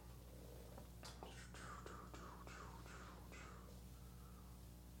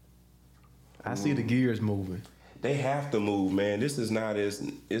 I see the gears moving. They have to move, man. This is not as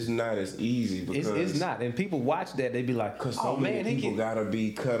easy because it's not. And people watch that, they be like, because so many people gotta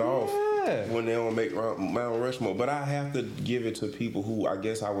be cut off when they don't make Mount Rushmore. But I have to give it to people who I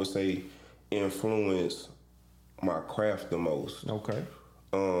guess I would say influence my craft the most. Okay.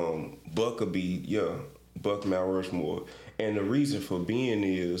 Buck could be, Buck Mount Rushmore. And the reason for being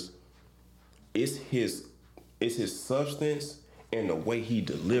is it's his substance and the way he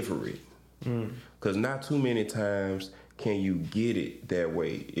deliver it. Because not too many times can you get it that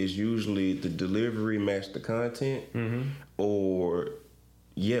way. It's usually the delivery match the content, or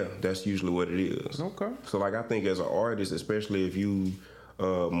that's usually what it is. Okay. So like I think as an artist, especially if you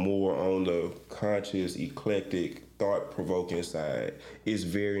more on the conscious, eclectic, thought-provoking side, it's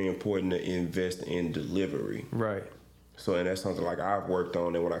very important to invest in delivery. Right. So, and that's something like I've worked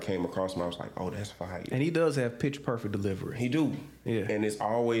on, and when I came across him, I was like, oh, that's fire. And he does have pitch perfect delivery. He do. Yeah. And it's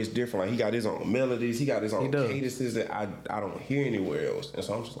always different. Like, he got his own melodies. He got his own cadences that I don't hear anywhere else. And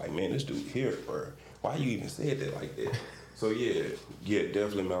so I'm just like, man, this dude here, bro. Why you even said that like that? So, yeah,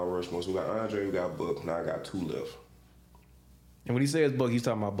 definitely Mount Rushmore. So we got Andre, we got Buck. Now I got 2 left. And when he says Buck, he's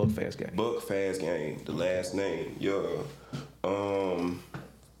talking about Buck Fast Game. Buck Fast Game, the last name. Yeah.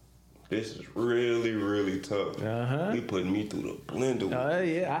 This is really, really tough. He putting me through the blender.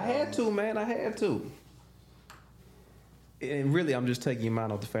 Yeah, I had to, man. I had to. And really, I'm just taking him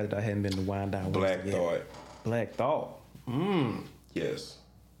out of the fact that I hadn't been to Wind Down. Black Thought. Black Thought. Yes.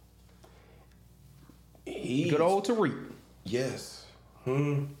 Good old Tariq. Yes.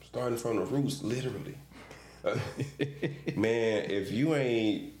 Starting from the roots, literally. Man, if you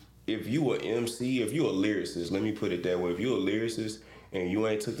a MC, if you a lyricist, let me put it that way. If you a lyricist and you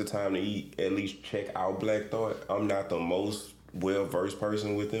ain't took the time to at least check out Black Thought, I'm not the most well-versed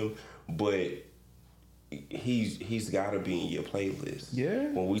person with him, but he's got to be in your playlist.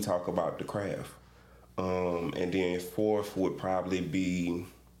 Yeah. When we talk about the craft. And then 4th would probably be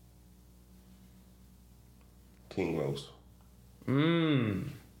King Los.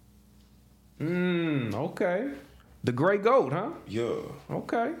 Okay. The Gray Goat, huh? Yeah.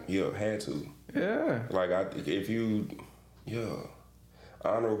 Okay. Yeah, had to. Yeah. Like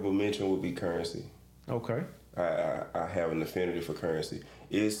honorable mention would be Currency. Okay. I have an affinity for Currency.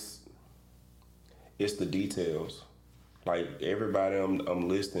 It's the details. Like everybody I'm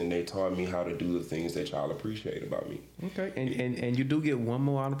listening, they taught me how to do the things that y'all appreciate about me. Okay. And you do get one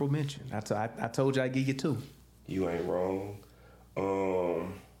more honorable mention. I told you I'd give you 2. You ain't wrong.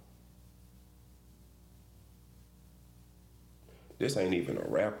 This ain't even a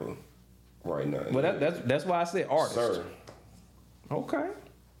rapper right now. Well, that's why I said artist. Sir. Okay.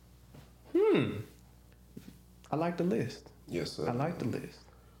 I like the list. Yes, sir. I like the list.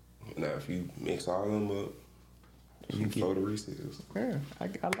 Now, if you mix all of them up, you get Flo Darese. Yeah, I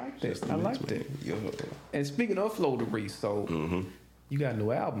like that. I like that. Yeah. And speaking of Flo Darese, so You got a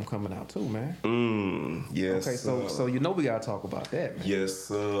new album coming out too, man. Yes. Okay, so you know we gotta talk about that, man. Yes,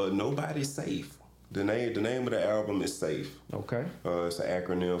 Nobody's Safe. The name of the album is SAFE. Okay. It's an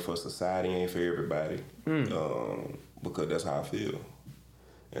acronym for Society Ain't For Everybody. Because that's how I feel.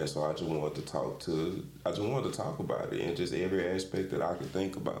 And so I just wanted to talk about it in just every aspect that I could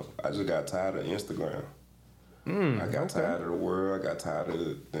think about. I just got tired of Instagram. I got tired of the world. I got tired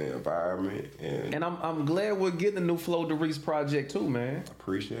of the environment, and I'm glad we're getting a new Flo Darese project too, man. I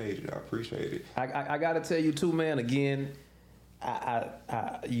appreciate it. I gotta tell you too, man. Again,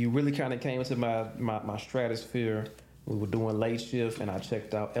 you really kind of came into my stratosphere. We were doing Late Shift, and I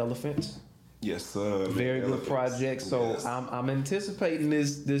checked out Elephants. Yes, sir. Very good project. So yes. I'm anticipating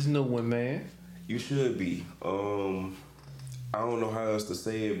this new one, man. You should be. I don't know how else to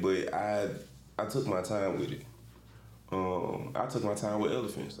say it, but I took my time with it. I took my time with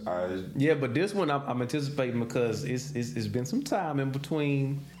Elephants. Yeah, but this one I'm anticipating because it's been some time in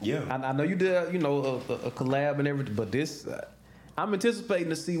between. Yeah, I know you did a collab and everything, but this I'm anticipating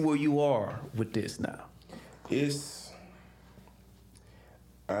to see where you are with this now.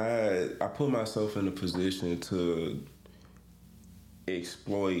 I put myself in a position to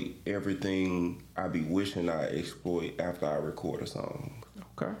exploit everything I be wishing I exploit after I record a song.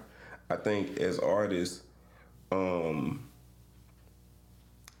 Okay. I think as artists,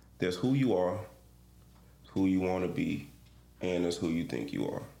 there's who you are, who you want to be, and there's who you think you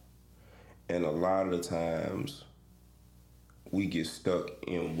are. And a lot of the times, we get stuck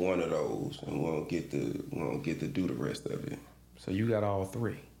in one of those, and we don't get to do the rest of it. So you got all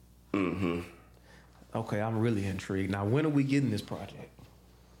three. Mm-hmm. Okay, I'm really intrigued. Now, when are we getting this project?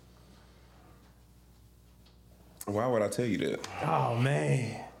 Why would I tell you that? Oh,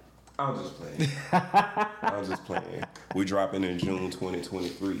 man. I'm just playing. We're dropping in June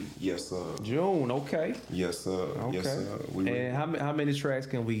 2023. Yes, sir. June, okay. Yes, sir. Okay. Yes, sir. And how many tracks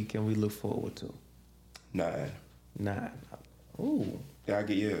can we look forward to? 9. Ooh.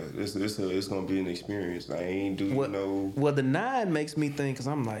 It's gonna be an experience. I ain't Well, the 9 makes me think, because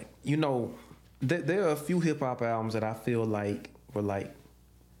I'm like, there are a few hip hop albums that I feel like were like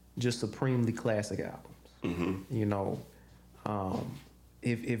just supremely classic albums. Mm-hmm.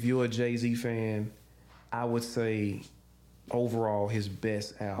 If you're a Jay-Z fan, I would say overall his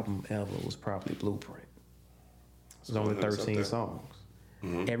best album ever was probably Blueprint. It's only 13 songs.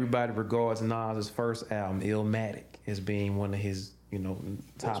 Mm-hmm. Everybody regards Nas's first album, Illmatic, as being one of his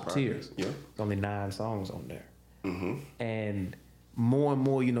top tiers. Yeah. There's only 9 songs on there. Mm-hmm. And more and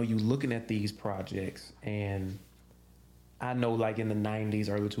more, you looking at these projects, and I know like in the 90s,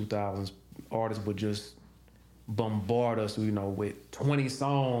 early 2000s, artists would just bombard us, with 20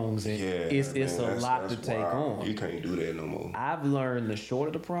 songs, and it's a lot to take on. You can't do that no more. I've learned the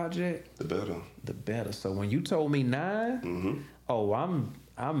shorter the project, the better. So when you told me 9, mm-hmm. Oh,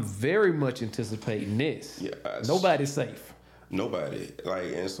 I'm very much anticipating this. Yeah, Nobody's safe. Nobody.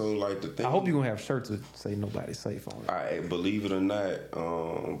 The thing. I hope you're gonna have shirts that say "Nobody's safe" on it. I believe it or not,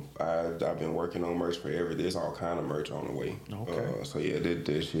 I've been working on merch forever. There's all kind of merch on the way. Okay.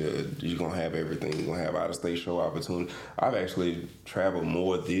 This year you're gonna have everything. You're gonna have out of state show opportunity. I've actually traveled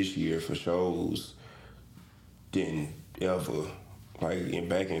more this year for shows than ever.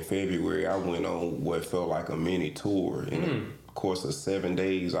 Back in February, I went on what felt like a mini tour. In the course of 7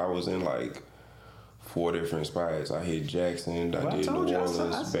 days, I was in 4 different spots. I hit Jackson, I did New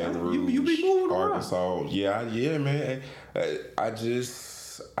Orleans, Baton Rouge, you be moving Arkansas. around. Yeah, man.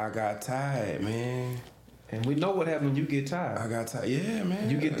 I got tired, man. And we know what happens when you get tired. I got tired. Yeah, man.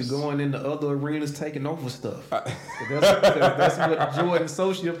 You get to going into other arenas, taking over stuff. That's what Jordan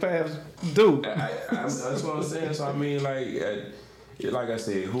sociopaths do. That's what I'm saying. So I mean, like I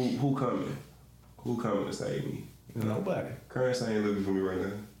said, who coming? Who coming to save me? Nobody. Currents ain't looking for me right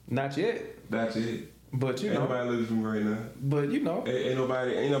now. Not yet. But ain't nobody looking for me right now. But ain't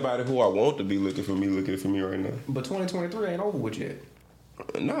nobody who I want to be looking for me right now. But 2023 ain't over with yet.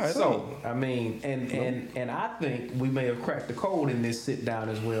 No, it's so I mean, and I think we may have cracked the code in this sit down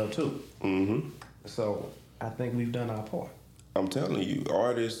as well too. Mm-hmm. So I think we've done our part. I'm telling you,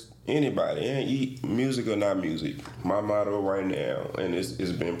 artists, anybody, music or not music. My motto right now, and it's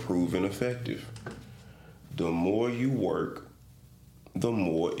been proven effective. The more you work, the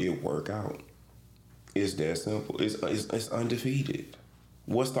more it work out. It's that simple. It's undefeated.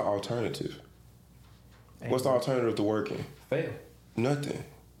 What's the alternative? What's the alternative to working? Fail. Nothing.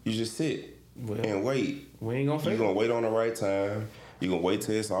 You just sit and wait. We ain't gonna fail. You're gonna wait on the right time. You're gonna wait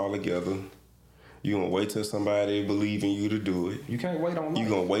till it's all together. You're gonna wait till somebody believe in you to do it. You can't wait on life. You're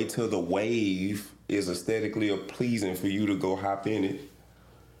gonna wait till the wave is aesthetically pleasing for you to go hop in it.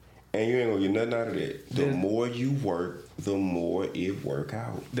 And you ain't gonna get nothing out of that. The more you work, the more it work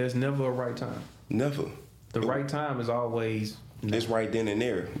out. There's never a right time. Never. The right time is always... It's right then and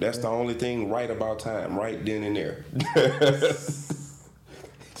there. That's the only thing right about time. Right then and there.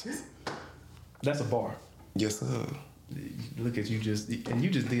 That's a bar. Yes, sir. Look at you just... And you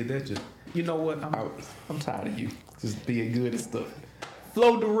just did that just... You know what? I'm tired of you. Just being good and stuff.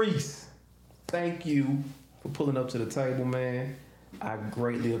 Flo Darese, thank you for pulling up to the table, man. I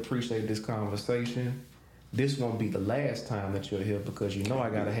greatly appreciate this conversation. This won't be the last time that you're here because you know I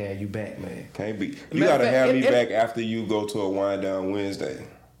gotta have you back, man. Can't be. You gotta have me back after you go to a wind down Wednesday.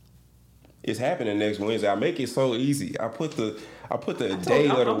 It's happening next Wednesday. I make it so easy. I put the day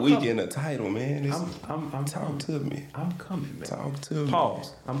of the week in the title, man. I'm talk to me. I'm coming, man. Talk to me.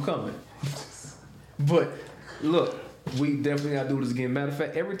 Pause. I'm coming. But look, we definitely gotta do this again. Matter of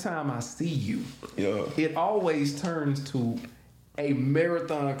fact, every time I see you, it always turns to a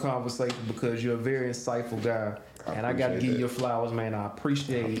marathon conversation because you're a very insightful guy. And I gotta give you your flowers, man. I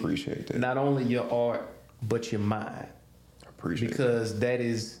appreciate that. Not only your art, but your mind. Because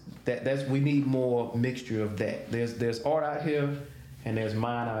that's we need more mixture of that. There's art out here and there's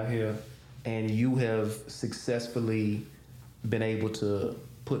mind out here, and you have successfully been able to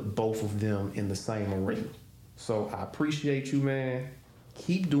put both of them in the same arena. So I appreciate you, man.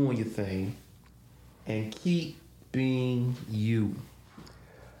 Keep doing your thing and keep being you.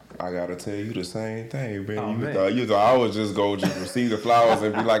 I gotta tell you the same thing, man. Oh, you thought I was just go just receive the flowers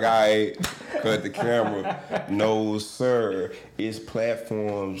and be like, all right, cut the camera. No, sir. It's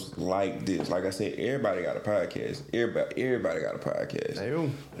platforms like this. Like I said, everybody got a podcast. Everybody got a podcast.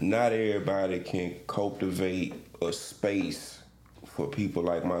 Damn. Not everybody can cultivate a space for people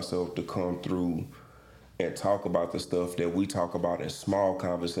like myself to come through and talk about the stuff that we talk about in small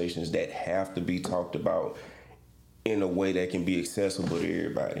conversations that have to be talked about in a way that can be accessible to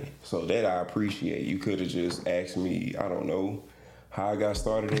everybody. So that I appreciate. You could have just asked me, I don't know, how I got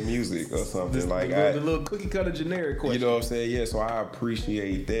started in music or something the little cookie cutter generic question. You know what I'm saying? Yeah, so I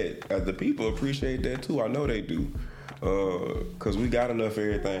appreciate that. The people appreciate that too. I know they do. Because we got enough of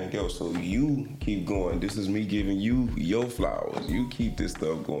everything else. So you keep going. This is me giving you your flowers. You keep this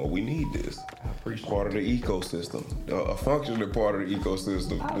stuff going. We need this. I appreciate part of the ecosystem. A functioning part of the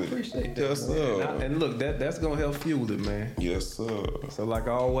ecosystem. I appreciate that. Yes, sir. And look, that's going to help fuel it, man. Yes, sir. So like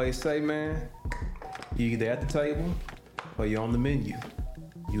I always say, man, you either at the table or you're on the menu.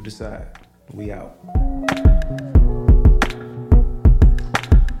 You decide. We out.